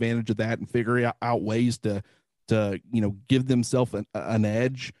take advantage of that and figure out ways to, you know, give themselves an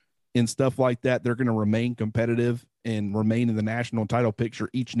edge and stuff like that. They're going to remain competitive and remain in the national title picture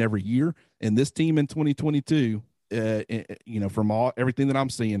each and every year. And this team in 2022, you know, from everything that I'm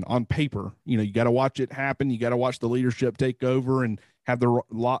seeing on paper, you know, you got to watch it happen. You got to watch the leadership take over and have the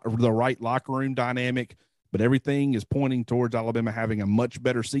right locker room dynamic. But everything is pointing towards Alabama having a much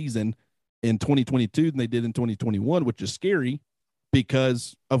better season in 2022 than they did in 2021, which is scary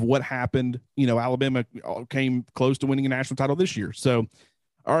because of what happened. You know, Alabama came close to winning a national title this year. So,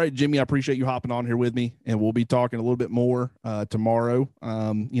 all right, Jimmy, I appreciate you hopping on here with me, and we'll be talking a little bit more tomorrow.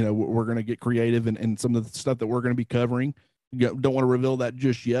 You know, we're going to get creative and some of the stuff that we're going to be covering. Don't want to reveal that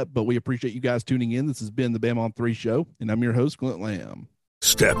just yet, but we appreciate you guys tuning in. This has been the Bama On3 Show, and I'm your host, Clint Lamb.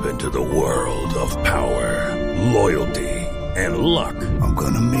 Step into the world of power, loyalty, and luck. I'm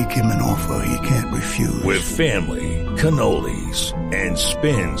going to make him an offer he can't refuse. With family, cannolis, and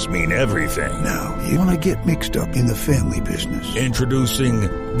spins mean everything. Now, you want to get mixed up in the family business. Introducing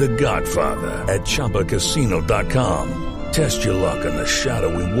The Godfather at ChumbaCasino.com. Test your luck in the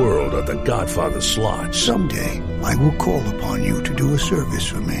shadowy world of The Godfather slot. Someday, I will call upon you to do a service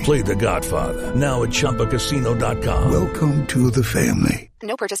for me. Play The Godfather now at ChumbaCasino.com. Welcome to the family.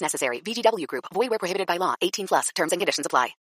 No purchase necessary. VGW Group. Void where prohibited by law. 18+. Terms and conditions apply.